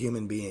breathe as a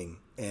human being.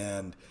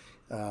 And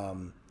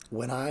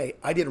when I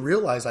didn't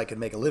realize I could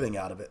make a living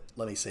out of it,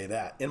 let me say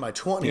that. In my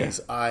 20s,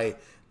 I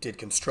did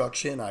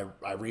construction.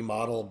 I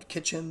remodeled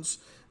kitchens.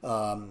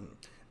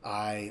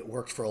 I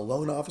worked for a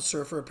loan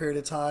officer for a period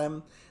of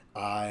time.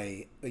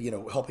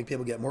 Helping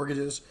people get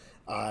mortgages.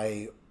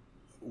 I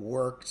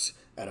worked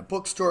at a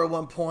bookstore at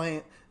one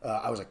point.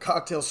 I was a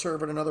cocktail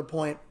server at another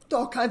point.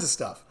 All kinds of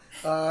stuff.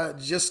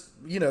 Just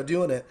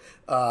doing it.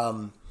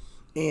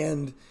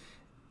 And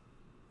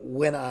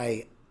when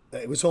I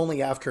it was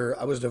only after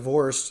I was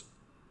divorced,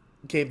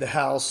 gave the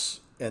house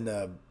and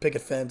the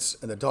picket fence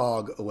and the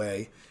dog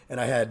away, and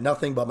I had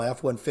nothing but my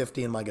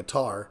F-150 and my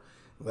guitar.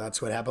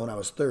 That's what happened when I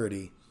was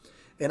 30.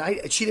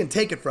 And she didn't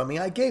take it from me.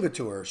 I gave it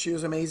to her. She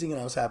was amazing,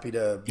 and I was happy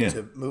to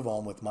move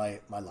on with my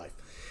life.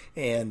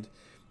 And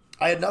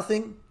I had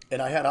nothing,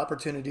 and I had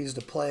opportunities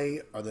to play.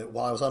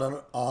 While I was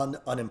on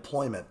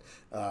unemployment,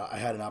 I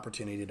had an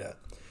opportunity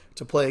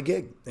to play a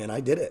gig, and I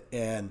did it.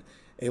 And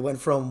it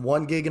went from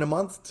 1 gig in a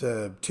month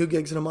to 2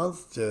 gigs in a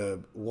month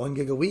to 1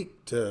 gig a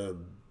week to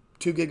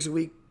 2 gigs a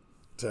week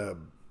to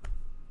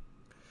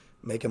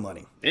making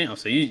money. Damn,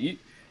 so you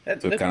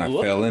so kind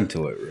of fell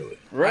into it, really.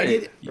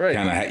 Right. You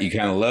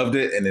kind of loved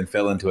it and then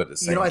fell into it at the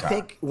same time. I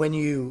think when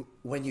you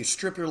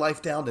strip your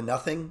life down to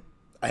nothing,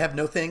 I have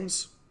no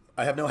things.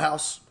 I have no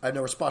house. I have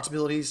no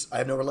responsibilities. I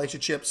have no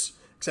relationships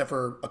except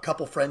for a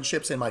couple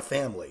friendships and my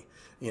family.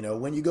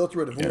 When you go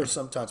through a divorce,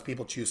 sometimes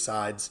people choose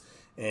sides,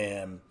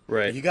 and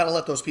you got to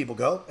let those people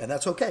go, and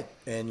that's okay.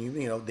 And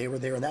they were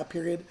there in that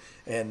period,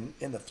 and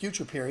in the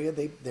future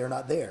period, they're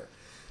not there.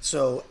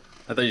 So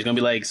I thought you were gonna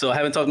be like, so I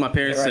haven't talked to my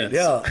parents since.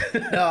 Yeah,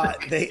 no,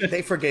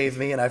 they forgave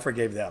me, and I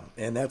forgave them,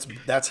 and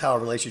that's how a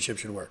relationship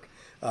should work.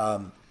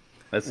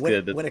 That's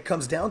good. When it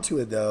comes down to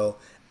it, though,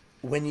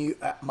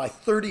 my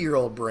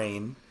 30-year-old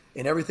brain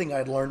and everything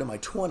I'd learned in my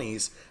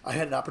 20s, I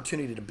had an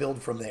opportunity to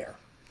build from there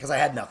because I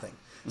had nothing.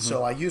 Mm-hmm.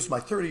 So I used my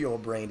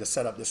 30-year-old brain to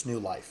set up this new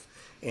life,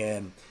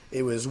 and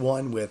it was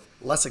one with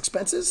less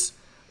expenses,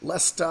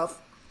 less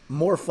stuff,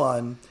 more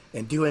fun,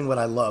 and doing what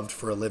I loved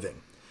for a living.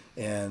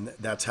 And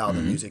that's how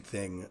the music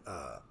thing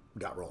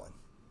got rolling.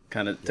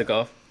 Kind of took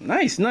off.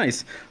 Nice.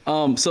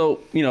 So,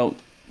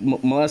 my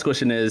last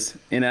question is,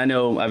 and I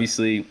know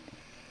obviously,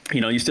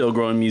 you're still a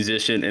growing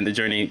musician and the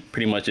journey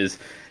pretty much is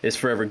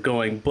forever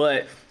going.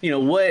 But,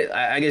 what,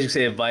 I guess you could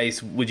say,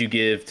 advice would you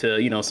give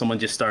to, someone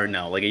just starting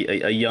out, like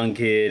a young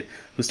kid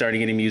who's starting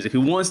getting music,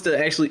 who wants to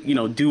actually,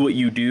 do what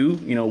you do?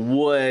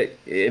 What,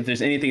 if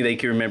there's anything they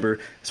can remember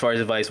as far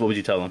as advice, what would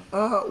you tell them?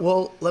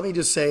 Well, let me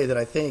just say that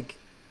I think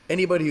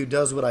anybody who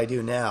does what I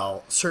do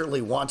now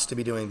certainly wants to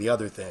be doing the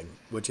other thing,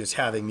 which is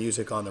having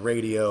music on the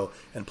radio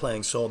and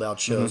playing sold-out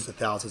shows to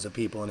thousands of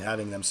people and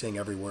having them sing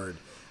every word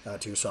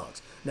to your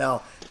songs.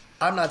 Now,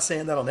 I'm not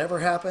saying that'll never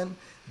happen,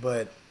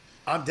 but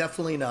I'm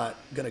definitely not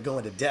going to go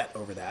into debt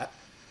over that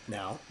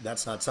now.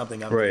 That's not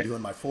something I'm going to do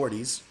in my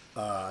 40s,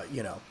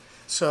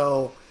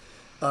 So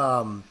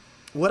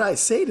what I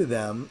say to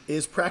them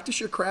is practice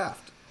your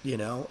craft,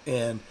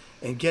 and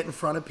get in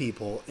front of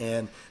people.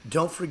 And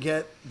don't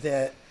forget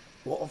that,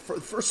 well,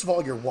 first of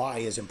all, your why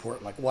is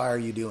important. Like, why are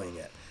you doing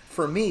it?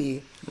 For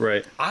me,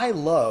 I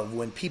love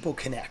when people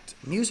connect.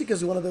 Music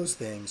is one of those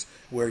things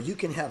where you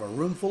can have a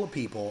room full of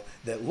people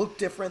that look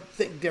different,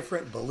 think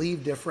different,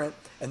 believe different,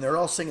 and they're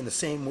all singing the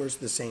same words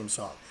to the same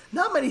song.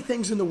 Not many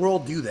things in the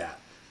world do that.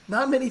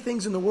 Not many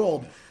things in the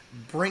world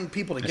bring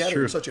people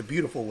together in such a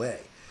beautiful way.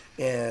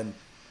 And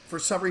for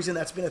some reason,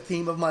 that's been a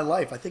theme of my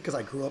life. I think because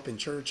I grew up in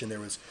church and there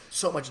was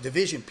so much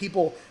division.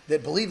 People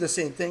that believe the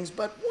same things,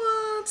 but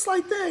one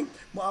slight thing,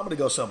 well, I'm going to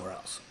go somewhere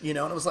else. And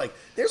I was like,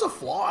 there's a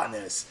flaw in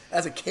this.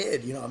 As a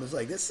kid, I was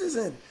like, this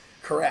isn't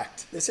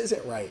correct. This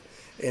isn't right.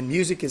 And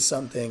music is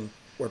something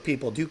where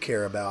people do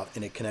care about,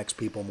 and it connects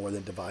people more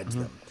than divides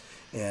them.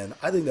 And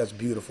I think that's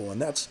beautiful.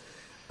 And that's,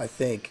 I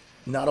think,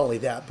 not only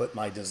that, but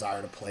my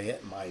desire to play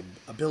it, my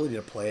ability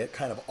to play it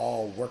kind of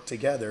all work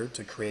together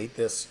to create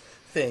this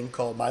thing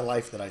called my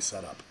life that I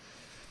set up.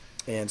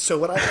 And so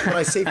what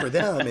I say for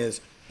them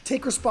is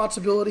take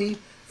responsibility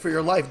for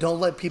your life. Don't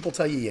let people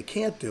tell you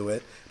can't do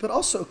it, but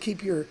also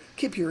keep your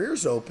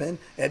ears open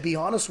and be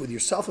honest with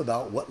yourself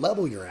about what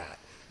level you're at.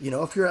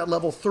 If you're at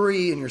level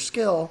 3 in your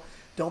skill,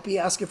 don't be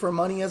asking for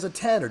money as a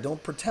 10, or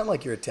don't pretend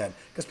like you're a 10,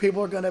 because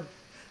people are going to,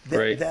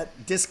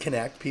 that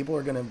disconnect, people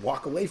are going to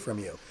walk away from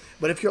you.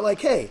 But if you're like,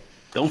 hey,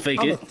 don't fake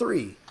I'm it. a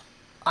 3.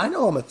 I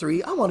know I'm a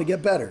 3. I want to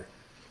get better.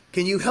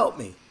 Can you help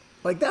me?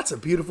 Like, that's a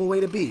beautiful way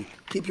to be.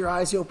 Keep your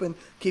eyes open,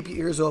 keep your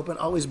ears open,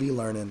 always be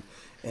learning.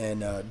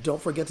 And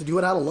don't forget to do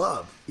it out of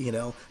love.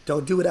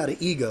 Don't do it out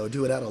of ego,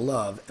 do it out of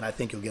love. And I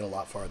think you'll get a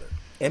lot farther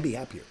and be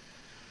happier.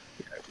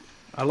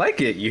 I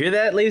like it. You hear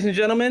that, ladies and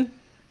gentlemen?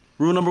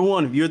 Rule number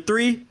 1, if you're a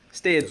 3,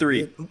 stay at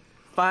 3.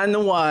 Find the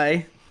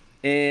why.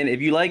 And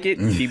if you like it,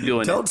 keep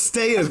doing it. Don't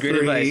stay at 3.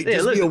 Advice.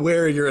 Just be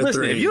aware you're a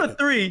 3. If you're a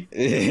 3,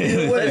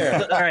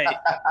 all right.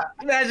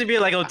 Imagine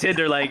being like on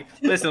Tinder, like,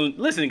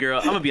 listen, girl,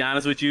 I'm going to be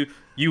honest with you.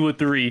 You a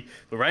 3,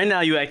 but right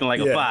now you acting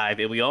like a 5,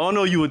 and we all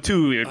know you a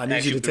 2. I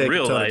need you to take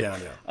real the tone life. down.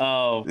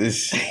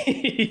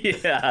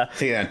 Yeah.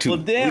 Take that 2. Well,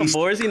 damn,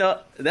 boys,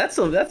 that's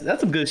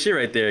some good shit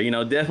right there.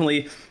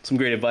 Definitely some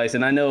great advice,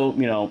 and I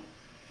know,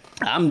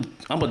 I'm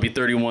about to be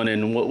 31,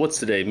 and what's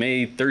today?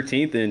 May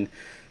 13th, and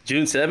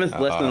June 7th,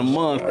 less than a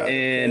month,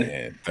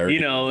 and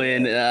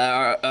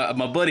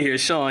my buddy here,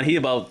 Sean, he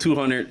about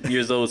 200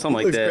 years old,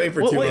 something like that. Great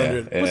for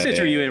 200. What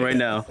century are you in right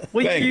now?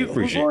 What Thank you.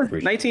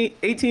 Appreciate 19,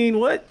 18,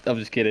 what? I'm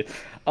just kidding.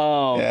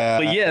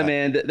 But yeah,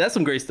 man, that's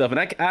some great stuff,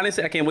 and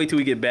honestly, I can't wait till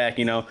we get back.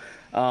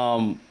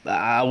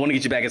 I want to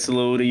get you back in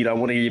Saloon. I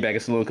want to get you back in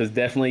Saloon because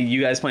definitely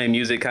you guys playing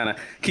music kind of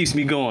keeps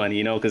me going.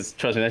 Because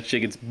trust me, that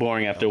shit gets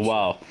boring after a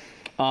while.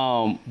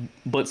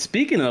 But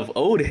speaking of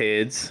old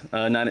heads,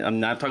 I'm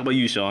not talking about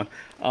you, Sean.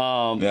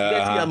 You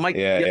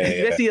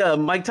guys see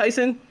Mike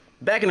Tyson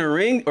back in the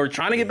ring or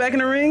trying to get back in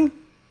the ring?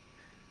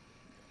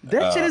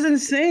 That shit is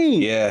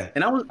insane. Yeah,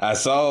 and I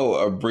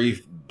saw a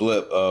brief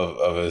blip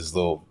of his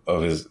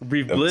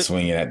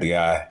swinging at the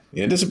guy.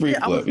 Yeah, just a brief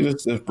blip.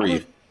 Just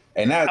brief,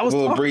 and that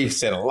little brief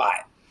said a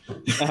lot.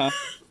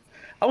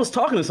 I was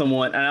talking to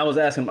someone and I was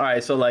asking him, all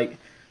right, so like,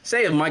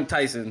 say if Mike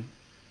Tyson,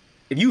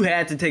 if you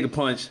had to take a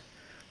punch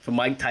from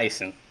Mike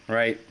Tyson,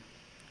 right?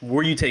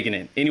 Where you taking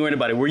it? Anywhere in the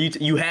body? Where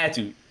you had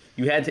to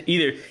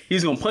either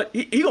he's gonna punch.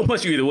 He gonna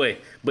punch you either way,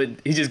 but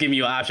he's just giving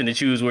you an option to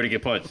choose where to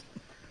get punched.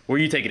 Where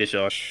you taking it,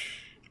 Sean?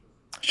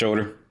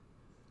 Shoulder.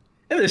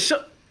 In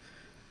the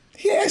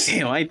Yes.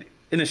 Damn,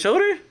 in the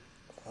shoulder?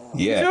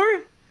 Yeah.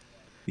 Sure?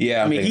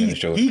 Yeah, I'm taking it in the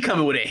shoulder. He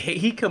coming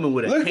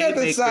with a. Look at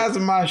the size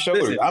of my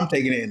shoulder. Listen, I'm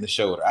taking it in the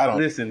shoulder. I don't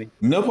listen.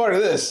 No part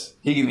of this.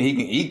 He can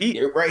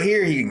right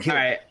here. He can kill. All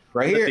right.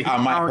 Right here, I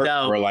might hurt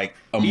for like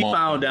a month. He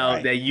found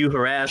out that you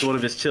harassed one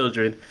of his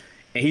children,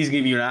 and he's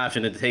giving you an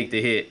option to take the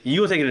hit.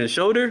 You gonna take it in the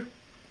shoulder?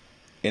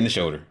 In the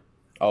shoulder.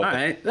 All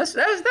right, that's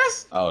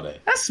all day.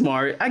 That's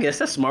smart. I guess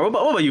that's smart.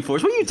 What about you,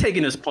 Forrest? When you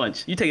taking this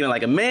punch? You taking it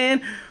like a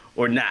man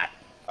or not?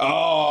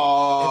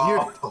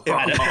 Oh,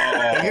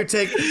 if you're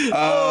taking,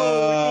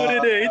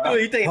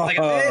 you taking it like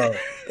a man.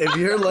 If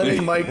you're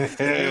letting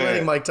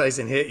Mike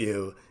Tyson hit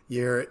you,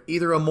 you're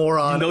either a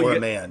moron or a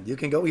man. You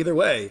can go either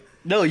way.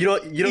 No, you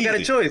don't got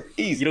a choice.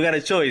 Easy. You don't got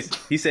a choice.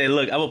 He said,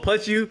 "Look, I'm gonna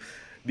punch you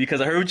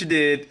because I heard what you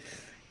did,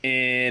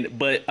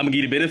 but I'm gonna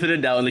give you the benefit of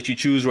the doubt and let you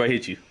choose where I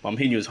hit you. I'm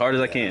hitting you as hard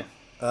as I can."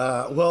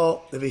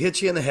 Well, if he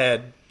hits you in the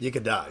head, you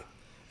could die.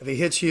 If he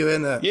hits you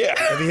in the you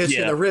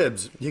in the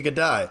ribs, you could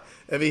die.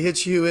 If he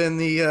hits you in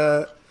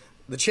the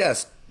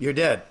chest, you're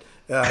dead.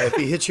 If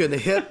he hits you in the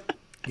hip,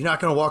 you're not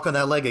going to walk on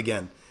that leg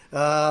again.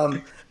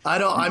 I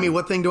mean,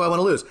 what thing do I want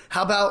to lose?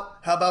 How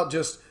about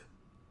just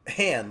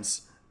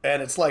hands?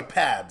 And it's like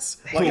pads.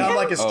 Like I'm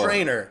like his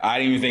trainer. I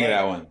didn't even think of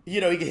that one.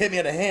 You can hit me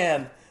in the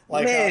hand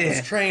like I'm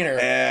his trainer.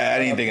 Yeah, I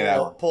didn't think of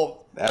that one.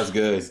 That's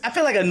good. I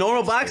feel like a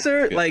normal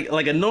boxer, like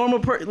a normal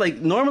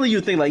normally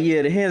you think like,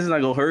 yeah, the hand's not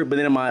gonna hurt, but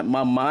then in my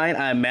mind,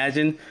 I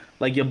imagine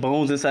like your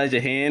bones inside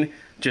your hand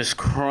just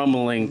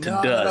crumbling to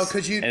dust.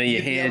 No, and then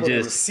your hand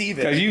just receive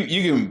it. Because you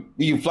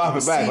can flop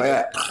it back like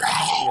that.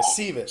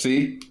 Receive it.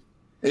 See?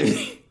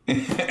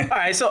 All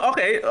right, so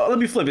okay, let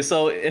me flip it.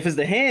 So if it's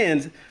the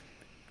hands,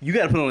 you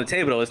got to put it on the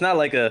table though. It's not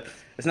like a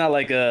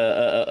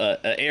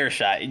air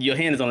shot. Your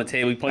hand is on the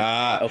table. You punch.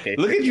 Okay.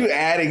 Look at you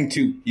adding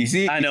to. You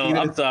see? I know.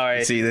 I'm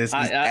sorry. See this?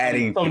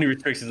 Adding. So many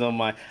restrictions on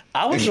mine.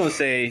 I was gonna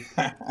say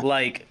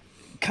like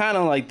kind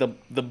of like the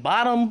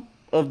bottom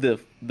of the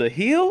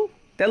heel,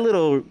 that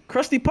little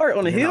crusty part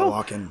on the heel.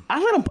 Walking.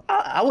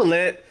 I would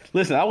let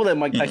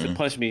Mike Tyson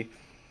punch me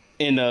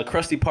in the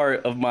crusty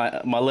part of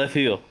my left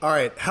heel. All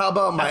right. How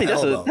about my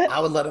elbow? I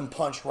would let him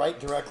punch right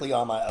directly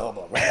on my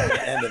elbow, right on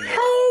the end of it.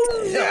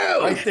 Oh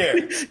no! Right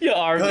there. Your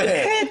arm.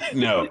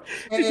 No.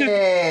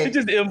 It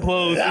just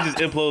implodes. It just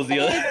implodes the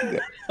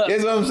other.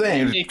 That's what I'm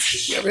saying. You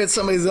ever hit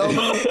somebody's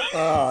elbow?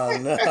 Oh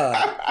no.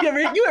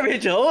 You ever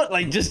hit your own?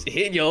 Like just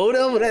hit your own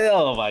elbow?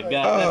 Oh my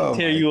god, that'll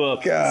tear you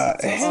up. God.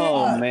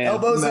 Oh man.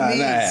 Elbows and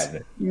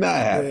knees. Not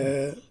happening.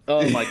 Yeah.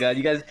 Oh my god,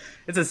 you guys!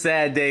 It's a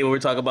sad day when we're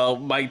talking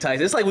about Mike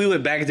Tyson. It's like we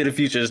went back into the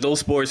future. There's no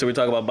sports, and we're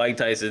talking about Mike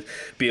Tyson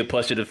being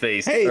punched in the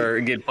face or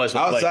getting punched.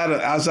 Outside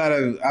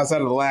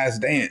of The Last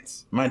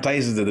Dance, Mike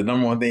Tyson's the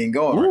number one thing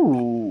going.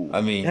 Ooh.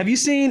 I mean, have you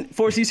seen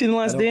Forrest? You seen The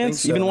Last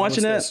Dance? So. You've been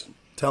watching that? This?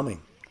 Tell me.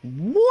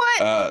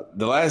 What?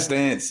 The Last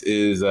Dance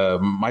is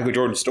Michael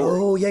Jordan's story.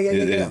 Oh yeah.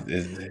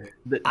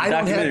 I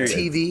don't have documentary.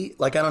 TV.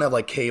 Like I don't have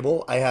like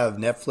cable. I have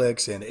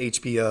Netflix and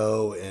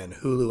HBO and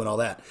Hulu and all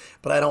that.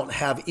 But I don't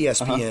have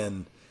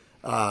ESPN.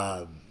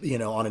 On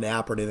an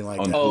app or anything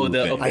like that.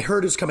 Okay. I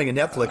heard it's coming to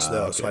Netflix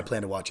though, so I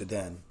plan to watch it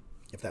then,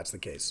 if that's the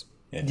case.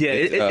 Yeah,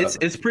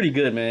 it's pretty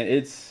good, man.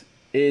 It's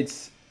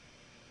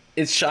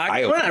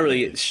shocking. Well, not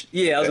really.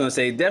 Yeah, I was gonna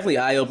say definitely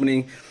eye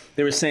opening.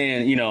 They were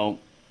saying,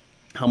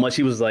 how much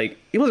he was like.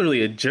 He wasn't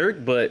really a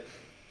jerk, but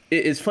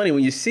it's funny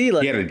when you see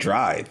like he had a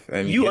drive.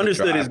 I mean, you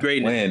understood his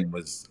greatness. Win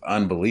was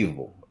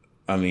unbelievable.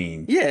 I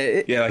mean,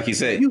 like you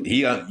said,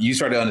 you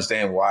started to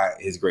understand why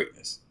his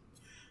greatness.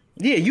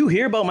 Yeah, you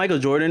hear about Michael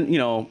Jordan,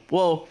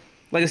 well,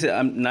 like I said,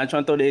 I'm not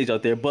trying to throw the age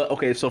out there, but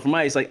okay, so for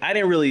my age, like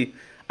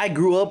I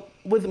grew up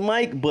with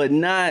Mike, but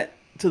not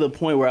to the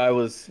point where I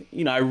was,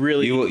 I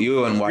really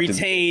you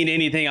retained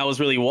anything I was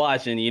really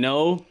watching,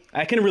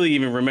 I couldn't really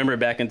even remember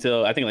back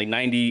until I think like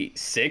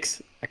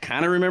 96. I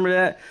kind of remember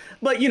that,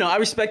 but I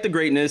respect the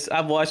greatness.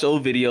 I've watched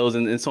old videos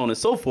and so on and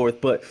so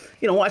forth, but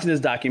watching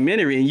this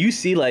documentary and you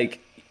see like,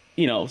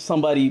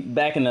 somebody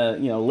back in the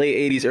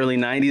late 80s, early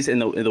 90s and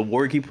the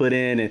work he put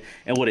in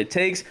and what it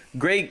takes.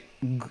 Great,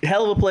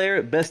 hell of a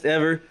player, best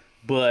ever,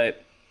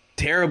 but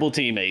terrible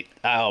teammate.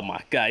 Oh my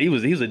God, he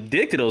was a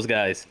dick to those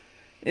guys.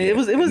 It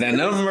was. Now, none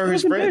of them are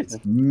his friends.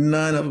 embarrassing.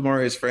 None of them are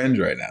his friends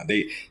right now.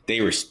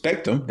 They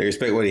respect him. They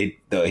respect what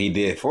he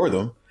did for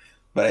them.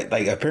 But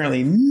like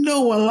apparently,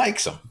 no one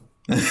likes him.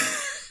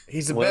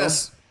 He's the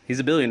best. He's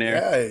a billionaire.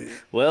 Yeah.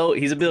 Well,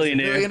 he's a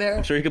billionaire.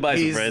 I'm sure he could buy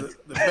some friends.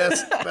 The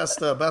best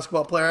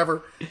basketball player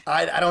ever.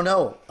 I don't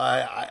know.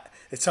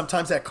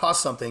 Sometimes that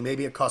costs something.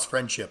 Maybe it costs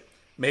friendship.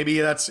 Maybe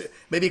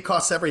it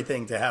costs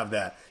everything to have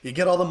that. You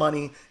get all the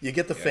money, you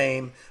get the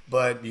fame,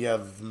 but you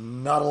have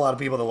not a lot of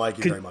people that like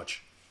you very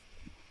much.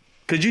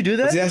 Could you do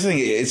that? See, that's the thing.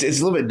 It's a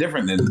little bit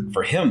different than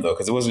for him though,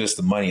 because it wasn't just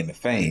the money and the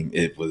fame.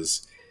 It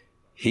was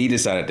he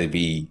decided to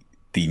be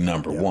the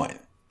number one.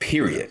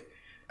 Period.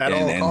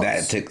 And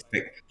that took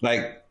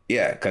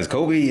because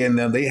Kobe and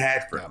them, they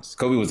had friends.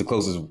 Kobe was the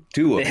closest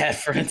to them. They had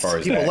friends. As far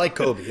as People like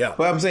Kobe, yeah.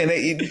 But I'm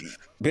saying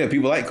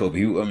people like Kobe.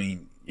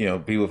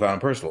 People found him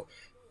personal.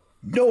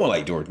 No one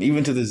liked Jordan.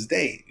 Even to this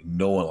day,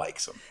 no one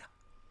likes him.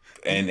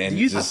 And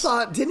I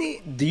thought, didn't he?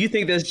 Do you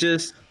think that's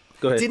just?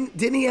 Go ahead.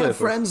 Didn't he have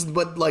friends?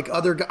 But like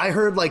other guys, I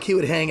heard like he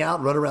would hang out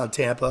and run around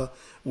Tampa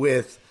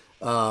with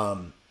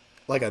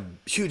like a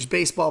huge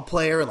baseball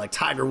player and like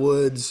Tiger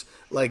Woods.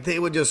 Like they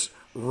would just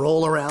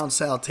roll around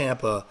South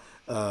Tampa,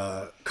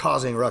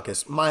 causing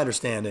ruckus. My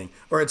understanding,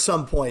 or at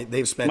some point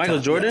they've spent Michael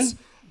time, Jordan. yes.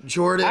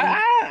 Jordan,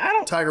 I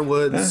don't. Tiger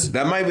Woods.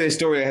 that might be a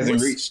story that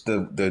hasn't reached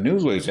the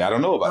newswaves. I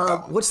don't know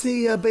about that. What's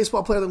the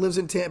baseball player that lives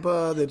in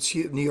Tampa? That's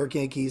New York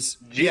Yankees.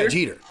 Jeter? Yeah,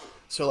 Jeter.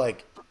 So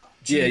like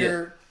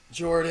Jeter,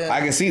 Jordan. I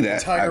can see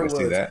that. Tiger I can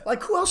see Woods. that.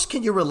 Like who else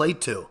can you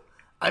relate to?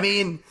 I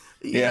mean,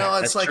 you know,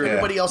 it's that's like true.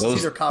 everybody else is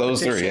either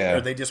competition three,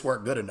 or they just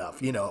weren't good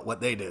enough. You know what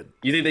they did.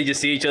 You think they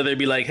just see each other and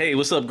be like, "Hey,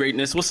 what's up,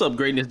 greatness? What's up,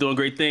 greatness? Doing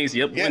great things.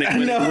 Yep,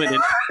 winning.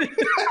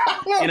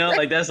 You know,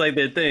 like that's like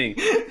their thing.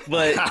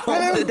 But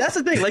that's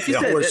the thing. Like you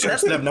said,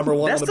 that's the number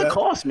one. That's the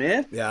cost,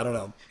 man. Yeah, I don't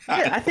know.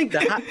 Yeah, I think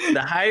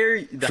the higher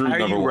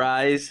you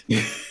rise,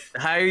 the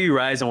higher you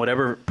rise in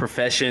whatever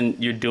profession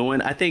you're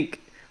doing. I think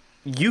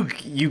you.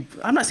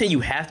 I'm not saying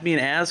you have to be an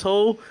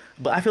asshole,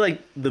 but I feel like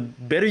the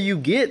better you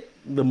get,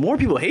 the more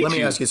people hate you. Let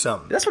me ask you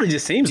something. That's what it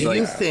just seems like. Do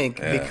you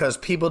think because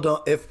people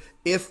don't,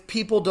 if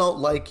people don't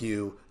like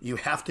you, you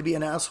have to be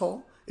an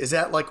asshole? Is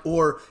that like,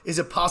 or is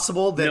it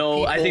possible that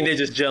No, I think they're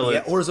just jealous.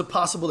 Yeah, or is it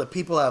possible that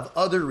people have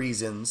other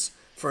reasons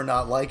for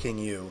not liking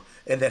you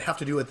and that have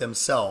to do with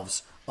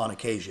themselves on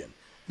occasion?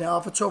 Now,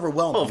 if it's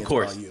overwhelming, of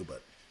course. it's about you,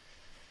 but.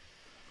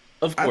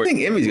 Of course. I think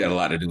image got a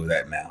lot to do with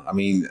that now. I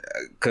mean,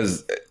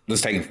 because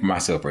let's take it for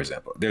myself, for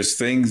example. There's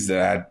things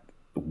that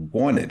I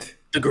wanted,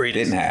 The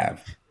greatest. didn't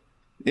have.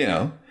 You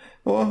know,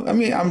 well, I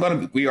mean,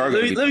 we are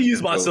going to Let me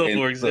use myself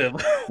for example.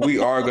 We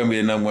are going to be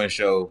the number one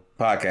show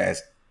podcast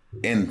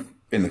in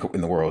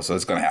the world, so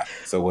it's going to happen.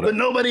 So But whatever.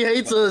 nobody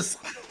hates us.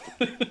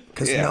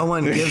 Because no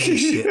one gives a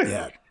shit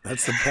yet.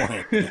 That's the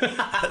point.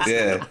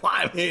 Yeah,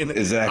 I mean,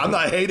 exactly. I'm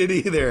not hated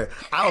either.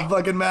 I don't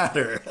fucking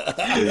matter.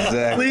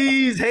 exactly.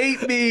 Please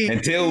hate me.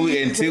 Until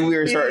we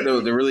are starting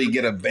to really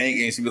get a bank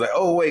and be like,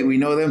 oh wait, we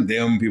know them.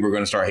 Them people are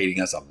going to start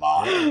hating us a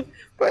lot.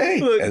 But hey,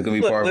 that's going to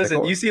be part of the Listen,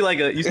 course. you see like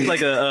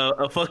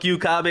a fuck you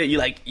comment, you're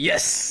like,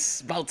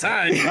 yes, about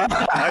time.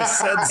 I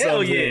said Hell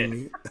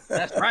something. yeah,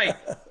 that's right.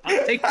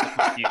 I'll take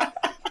that.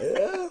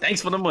 Yeah.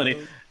 Thanks for the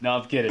money. No,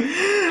 I'm kidding.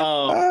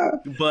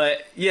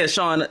 But yeah,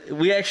 Sean,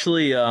 we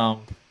actually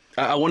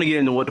I want to get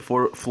into what the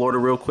Florida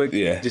real quick,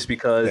 just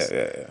because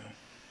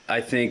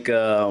I think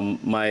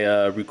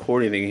my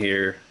recording thing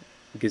here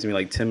gives me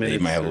like 10 minutes.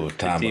 You might have a little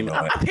time limit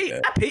on it.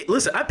 I pay.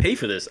 Listen, I pay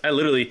for this. I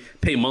literally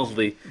pay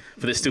monthly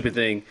for this stupid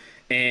thing,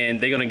 and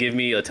they're gonna give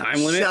me a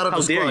time limit. Shout out How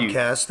to dare you?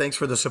 Squadcast. Thanks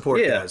for the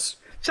support, guys.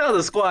 Shout out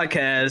to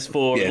Squadcast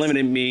for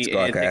limiting me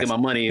and taking my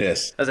money.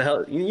 Yes. As a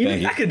hell,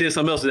 I could have did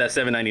something else with that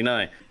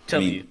 $7.99.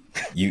 Telling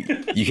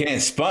you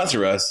can't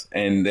sponsor us,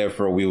 and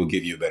therefore we will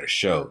give you a better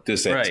show.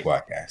 This ain't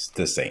Squadcast.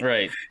 This ain't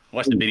right.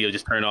 Watch the video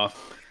just turn off.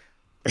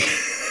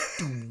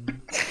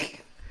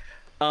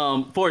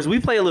 Forrest, we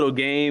play a little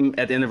game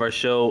at the end of our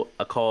show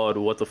called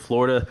What the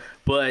Florida,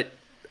 but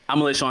I'm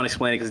gonna let Sean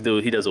explain it because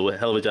dude, he does a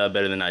hell of a job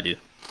better than I do.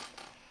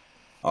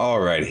 All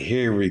right,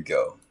 here we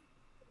go.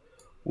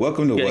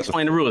 Welcome to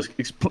explain the rules.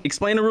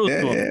 Explain the rules.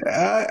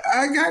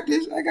 I got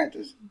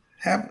this.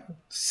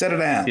 Settle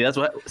down. See, that's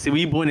what. See, when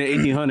you born in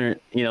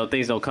 1800,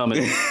 things don't come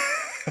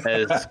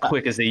as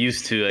quick as they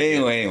used to.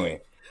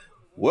 Anyway,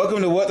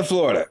 welcome to What the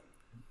Florida,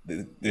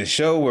 the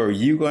show where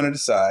you're going to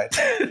decide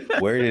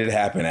where did it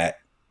happen at.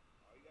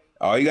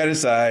 All you got to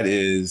decide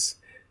is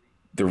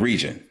the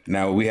region.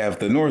 Now we have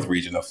the North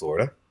region of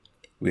Florida.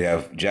 We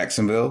have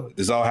Jacksonville.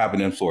 This all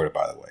happened in Florida,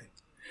 by the way.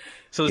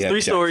 So there's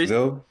 3 stories,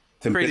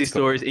 crazy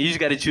stories, and you just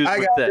got to choose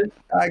what's that.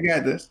 I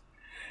got this.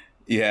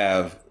 You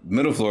have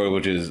Middle Florida,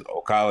 which is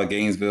Ocala,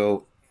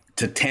 Gainesville,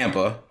 to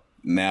Tampa,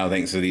 now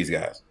thanks to these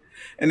guys.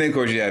 And then, of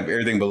course, you have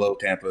everything below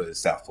Tampa is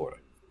South Florida.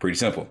 Pretty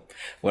simple.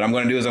 What I'm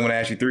going to do is I'm going to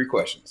ask you 3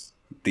 questions.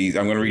 I'm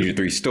going to read you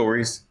 3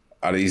 stories.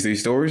 Out of these 3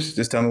 stories,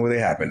 just tell me where they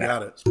happened.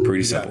 Got it. It's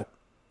pretty simple.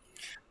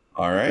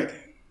 All right.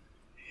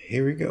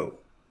 Here we go.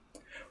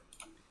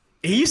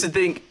 He used to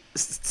think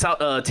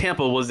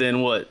Tampa was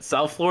in what?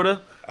 South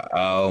Florida?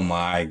 Oh,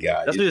 my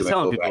God. That's what he was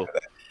telling people.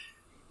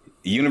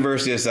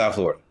 University of South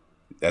Florida.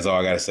 That's all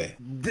I gotta say.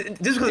 Just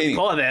because it's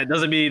called that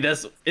doesn't mean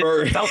that's South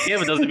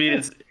Campus. Doesn't mean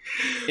it's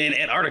in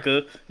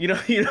Antarctica. You know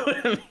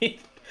what I mean?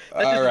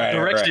 That's all right.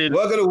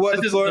 Welcome to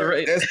What the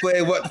Florida. Let's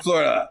play What the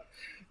Florida.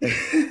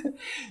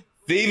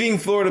 Thieving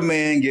Florida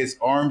man gets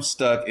arm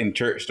stuck in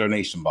church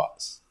donation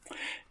box.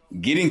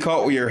 Getting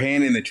caught with your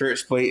hand in the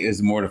church plate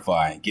is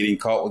mortifying. Getting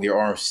caught with your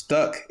arm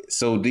stuck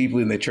so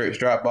deeply in the church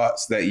drop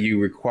box that you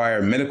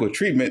require medical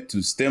treatment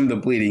to stem the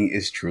bleeding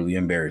is truly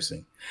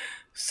embarrassing.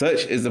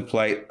 Such is the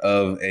plight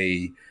of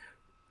a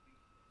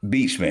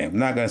beach man. I'm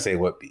not going to say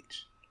what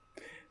beach.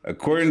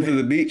 According to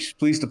the beach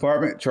police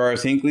department,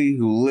 Charles Hinckley,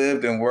 who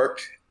lived and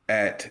worked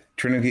at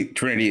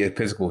Trinity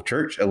Episcopal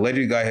Church,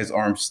 allegedly got his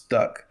arm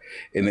stuck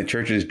in the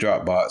church's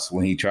drop box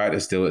when he tried to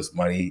steal its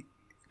money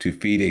to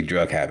feed a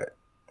drug habit.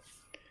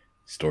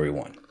 Story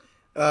 1.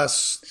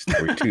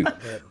 Story 2.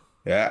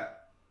 Yeah.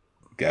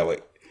 Gotta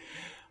wait.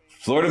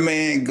 Florida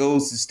man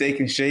goes to Steak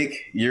and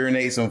Shake,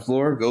 urinates on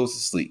floor, goes to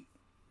sleep.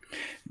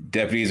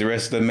 Deputies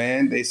arrested the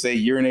man. They say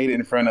urinated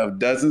in front of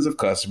dozens of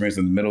customers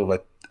in the middle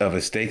of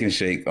a Steak and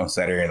Shake on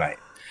Saturday night.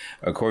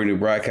 According to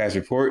broadcast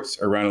reports,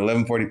 around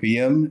 11:40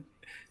 p.m.,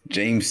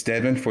 James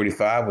Stebbin,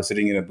 45, was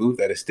sitting in a booth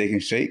at a Steak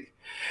and Shake.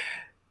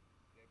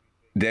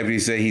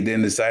 Deputies say he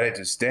then decided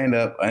to stand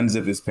up,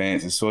 unzip his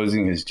pants,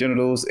 exposing his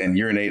genitals, and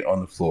urinate on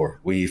the floor.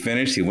 When he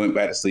finished, he went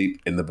back to sleep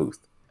in the booth.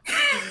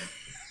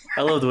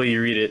 I love the way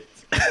you read it.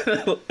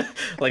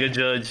 Like a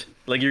judge.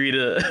 Like you read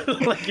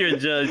like you're a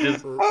judge.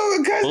 Just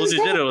close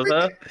your genitals,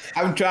 huh?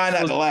 I'm trying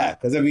not to laugh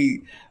because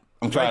I'm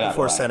trying right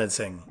before not to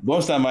sentencing.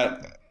 Most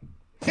time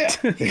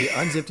he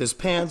unzipped his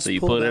pants, so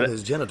pulled out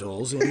his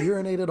genitals, and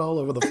urinated all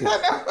over the floor.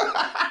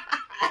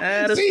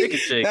 Now,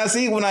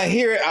 see, when I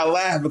hear it, I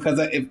laugh because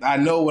I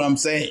know what I'm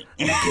saying.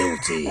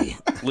 Guilty.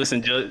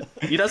 Listen, Judge,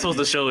 you're not supposed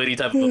to show any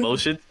type of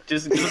emotion.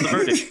 Just give us the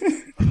verdict.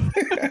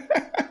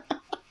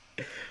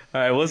 All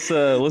right, what's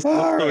story?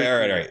 All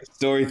right.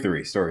 Story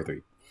three.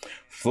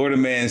 Florida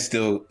man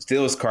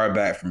steals car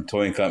back from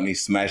towing company,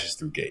 smashes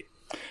through gate.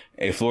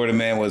 A Florida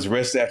man was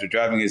arrested after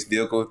driving his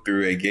vehicle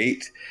through a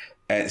gate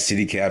at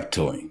City Cab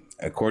Towing,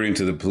 according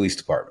to the police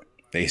department.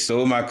 They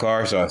stole my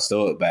car, so I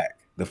stole it back,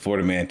 the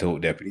Florida man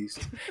told deputies.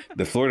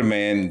 The Florida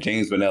man,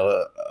 James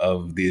Manella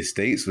of the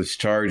Estates, was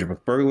charged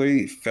with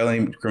burglary,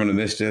 felony criminal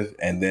mischief,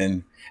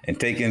 and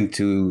taken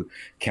to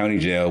county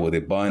jail with a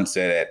bond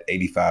set at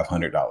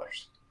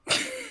 $8,500.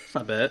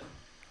 Not bad,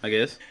 I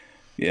guess.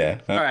 Yeah.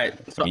 All right.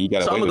 So I'm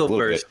going to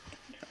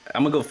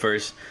go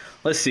first.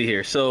 Let's see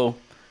here. So,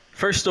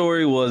 first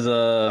story was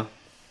the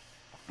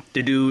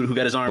dude who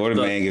got his arm Florida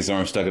stuck. Man gets his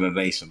arm stuck in a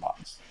donation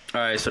box.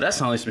 All right. So, that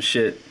sounds like some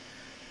shit.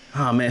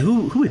 Oh, man.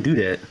 Who would do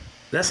that?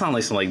 That sounds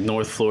like some like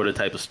North Florida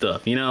type of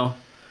stuff, you know?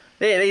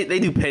 They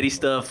do petty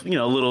stuff, you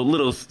know,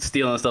 little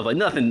stealing stuff, like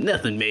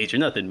nothing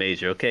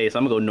major, okay? So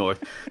I'm going to go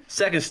north.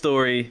 Second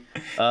story.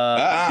 One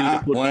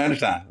at a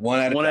time. One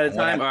at a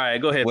time. All right,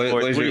 go ahead. What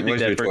do you think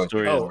that first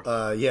story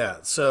is? Yeah.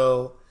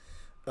 So,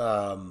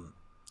 well,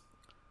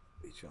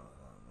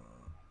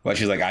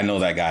 she's like, I know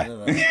that guy.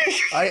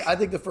 I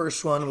think the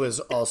first one was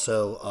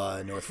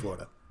also North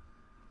Florida.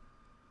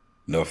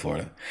 North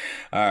Florida.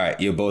 All right,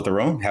 you both are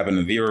wrong. Happened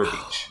in Vero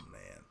Beach. Man,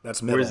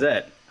 that's middle. Where's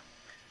that?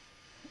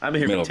 I've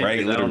been here middle, for 10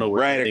 years. I don't know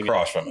where. Right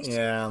across from us.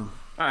 Yeah. All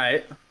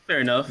right, fair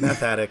enough.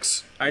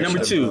 Mathematics. All right,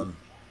 number two.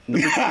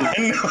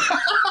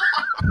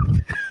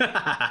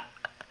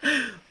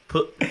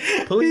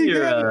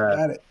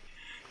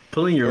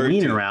 Pulling your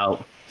wiener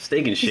out,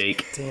 Steak and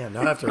Shake. Damn,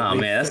 now I have to. Oh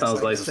man, that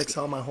sounds like fix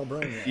all my whole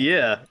brain.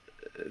 Yeah,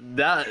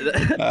 that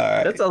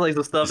sounds like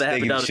some stuff that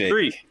happened down the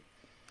street.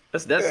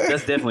 That's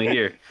definitely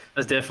here.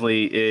 That's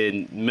definitely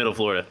in Middle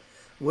Florida.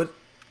 What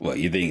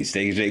you think,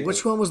 Steak and Shake?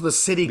 Which one was the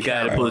City Cab? The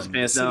guy that pulled his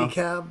pants down. City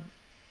Cab.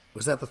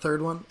 Was that the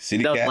third one?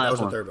 City Cab. That was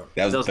the third one.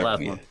 That was the last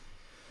one. one.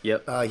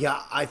 Yep.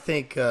 Yeah, I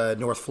think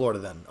North Florida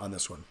then on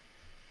this one.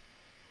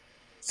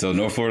 So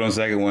North Florida on the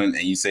second one,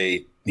 and you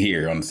say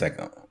here on the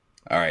second one.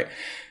 All right,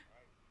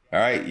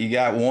 you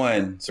got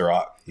one,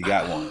 Ciroc. You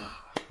got one.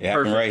 It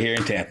happened right here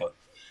in Tampa.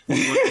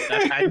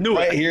 I knew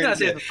right it. Here.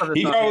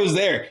 He probably was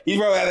there. He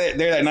probably had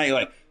there that night.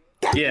 Like,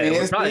 yeah,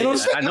 man, I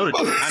know the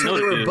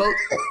dude.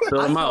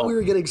 I thought we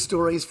were getting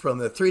stories from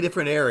the three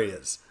different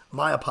areas.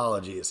 My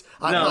apologies.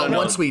 No.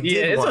 Once we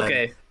did it's one,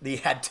 okay. They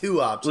had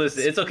two options.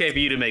 Listen, it's okay for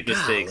you to make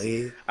mistakes.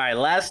 Golly. All right,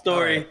 last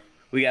story. All right.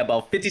 We got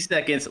about 50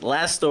 seconds.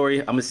 Last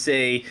story. I'm gonna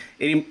say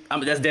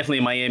that's definitely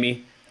in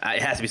Miami.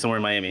 It has to be somewhere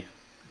in Miami.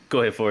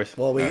 Go ahead, Forrest.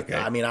 Well,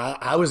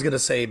 I was gonna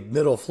say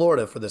Middle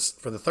Florida for the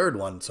third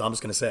one, so I'm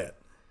just gonna say it.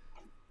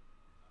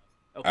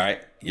 Okay. All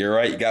right, you're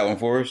right. You got one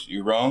for us.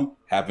 You're wrong.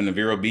 Happened to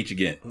Vero Beach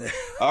again.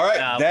 All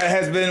right, that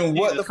has been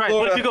What the Florida.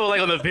 What if you go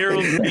like on the Vero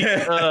Beach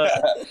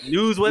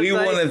news website? We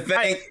want to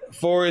thank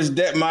Forrest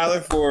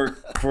Detmeiler for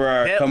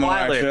coming on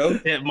our show.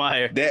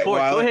 Detmeiler.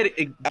 Go ahead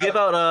and give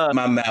out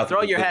my mouth.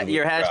 Throw your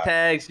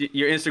hashtags,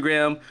 your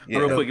Instagram,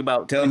 real quick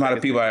about. Tell them how to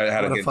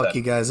get fuck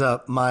you guys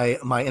up. My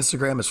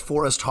Instagram is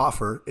Forrest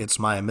Hoffer. It's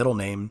my middle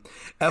name,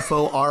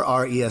 FORREST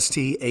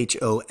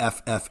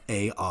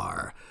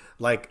HOFFAR.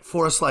 Like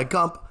Forrest, like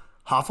Gump.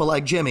 Hoffa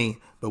like Jimmy,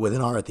 but with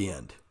an R at the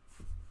end.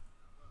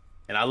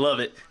 And I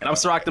love it. And I'm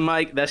Ciroc the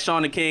Mike. That's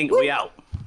Sean the King. We out.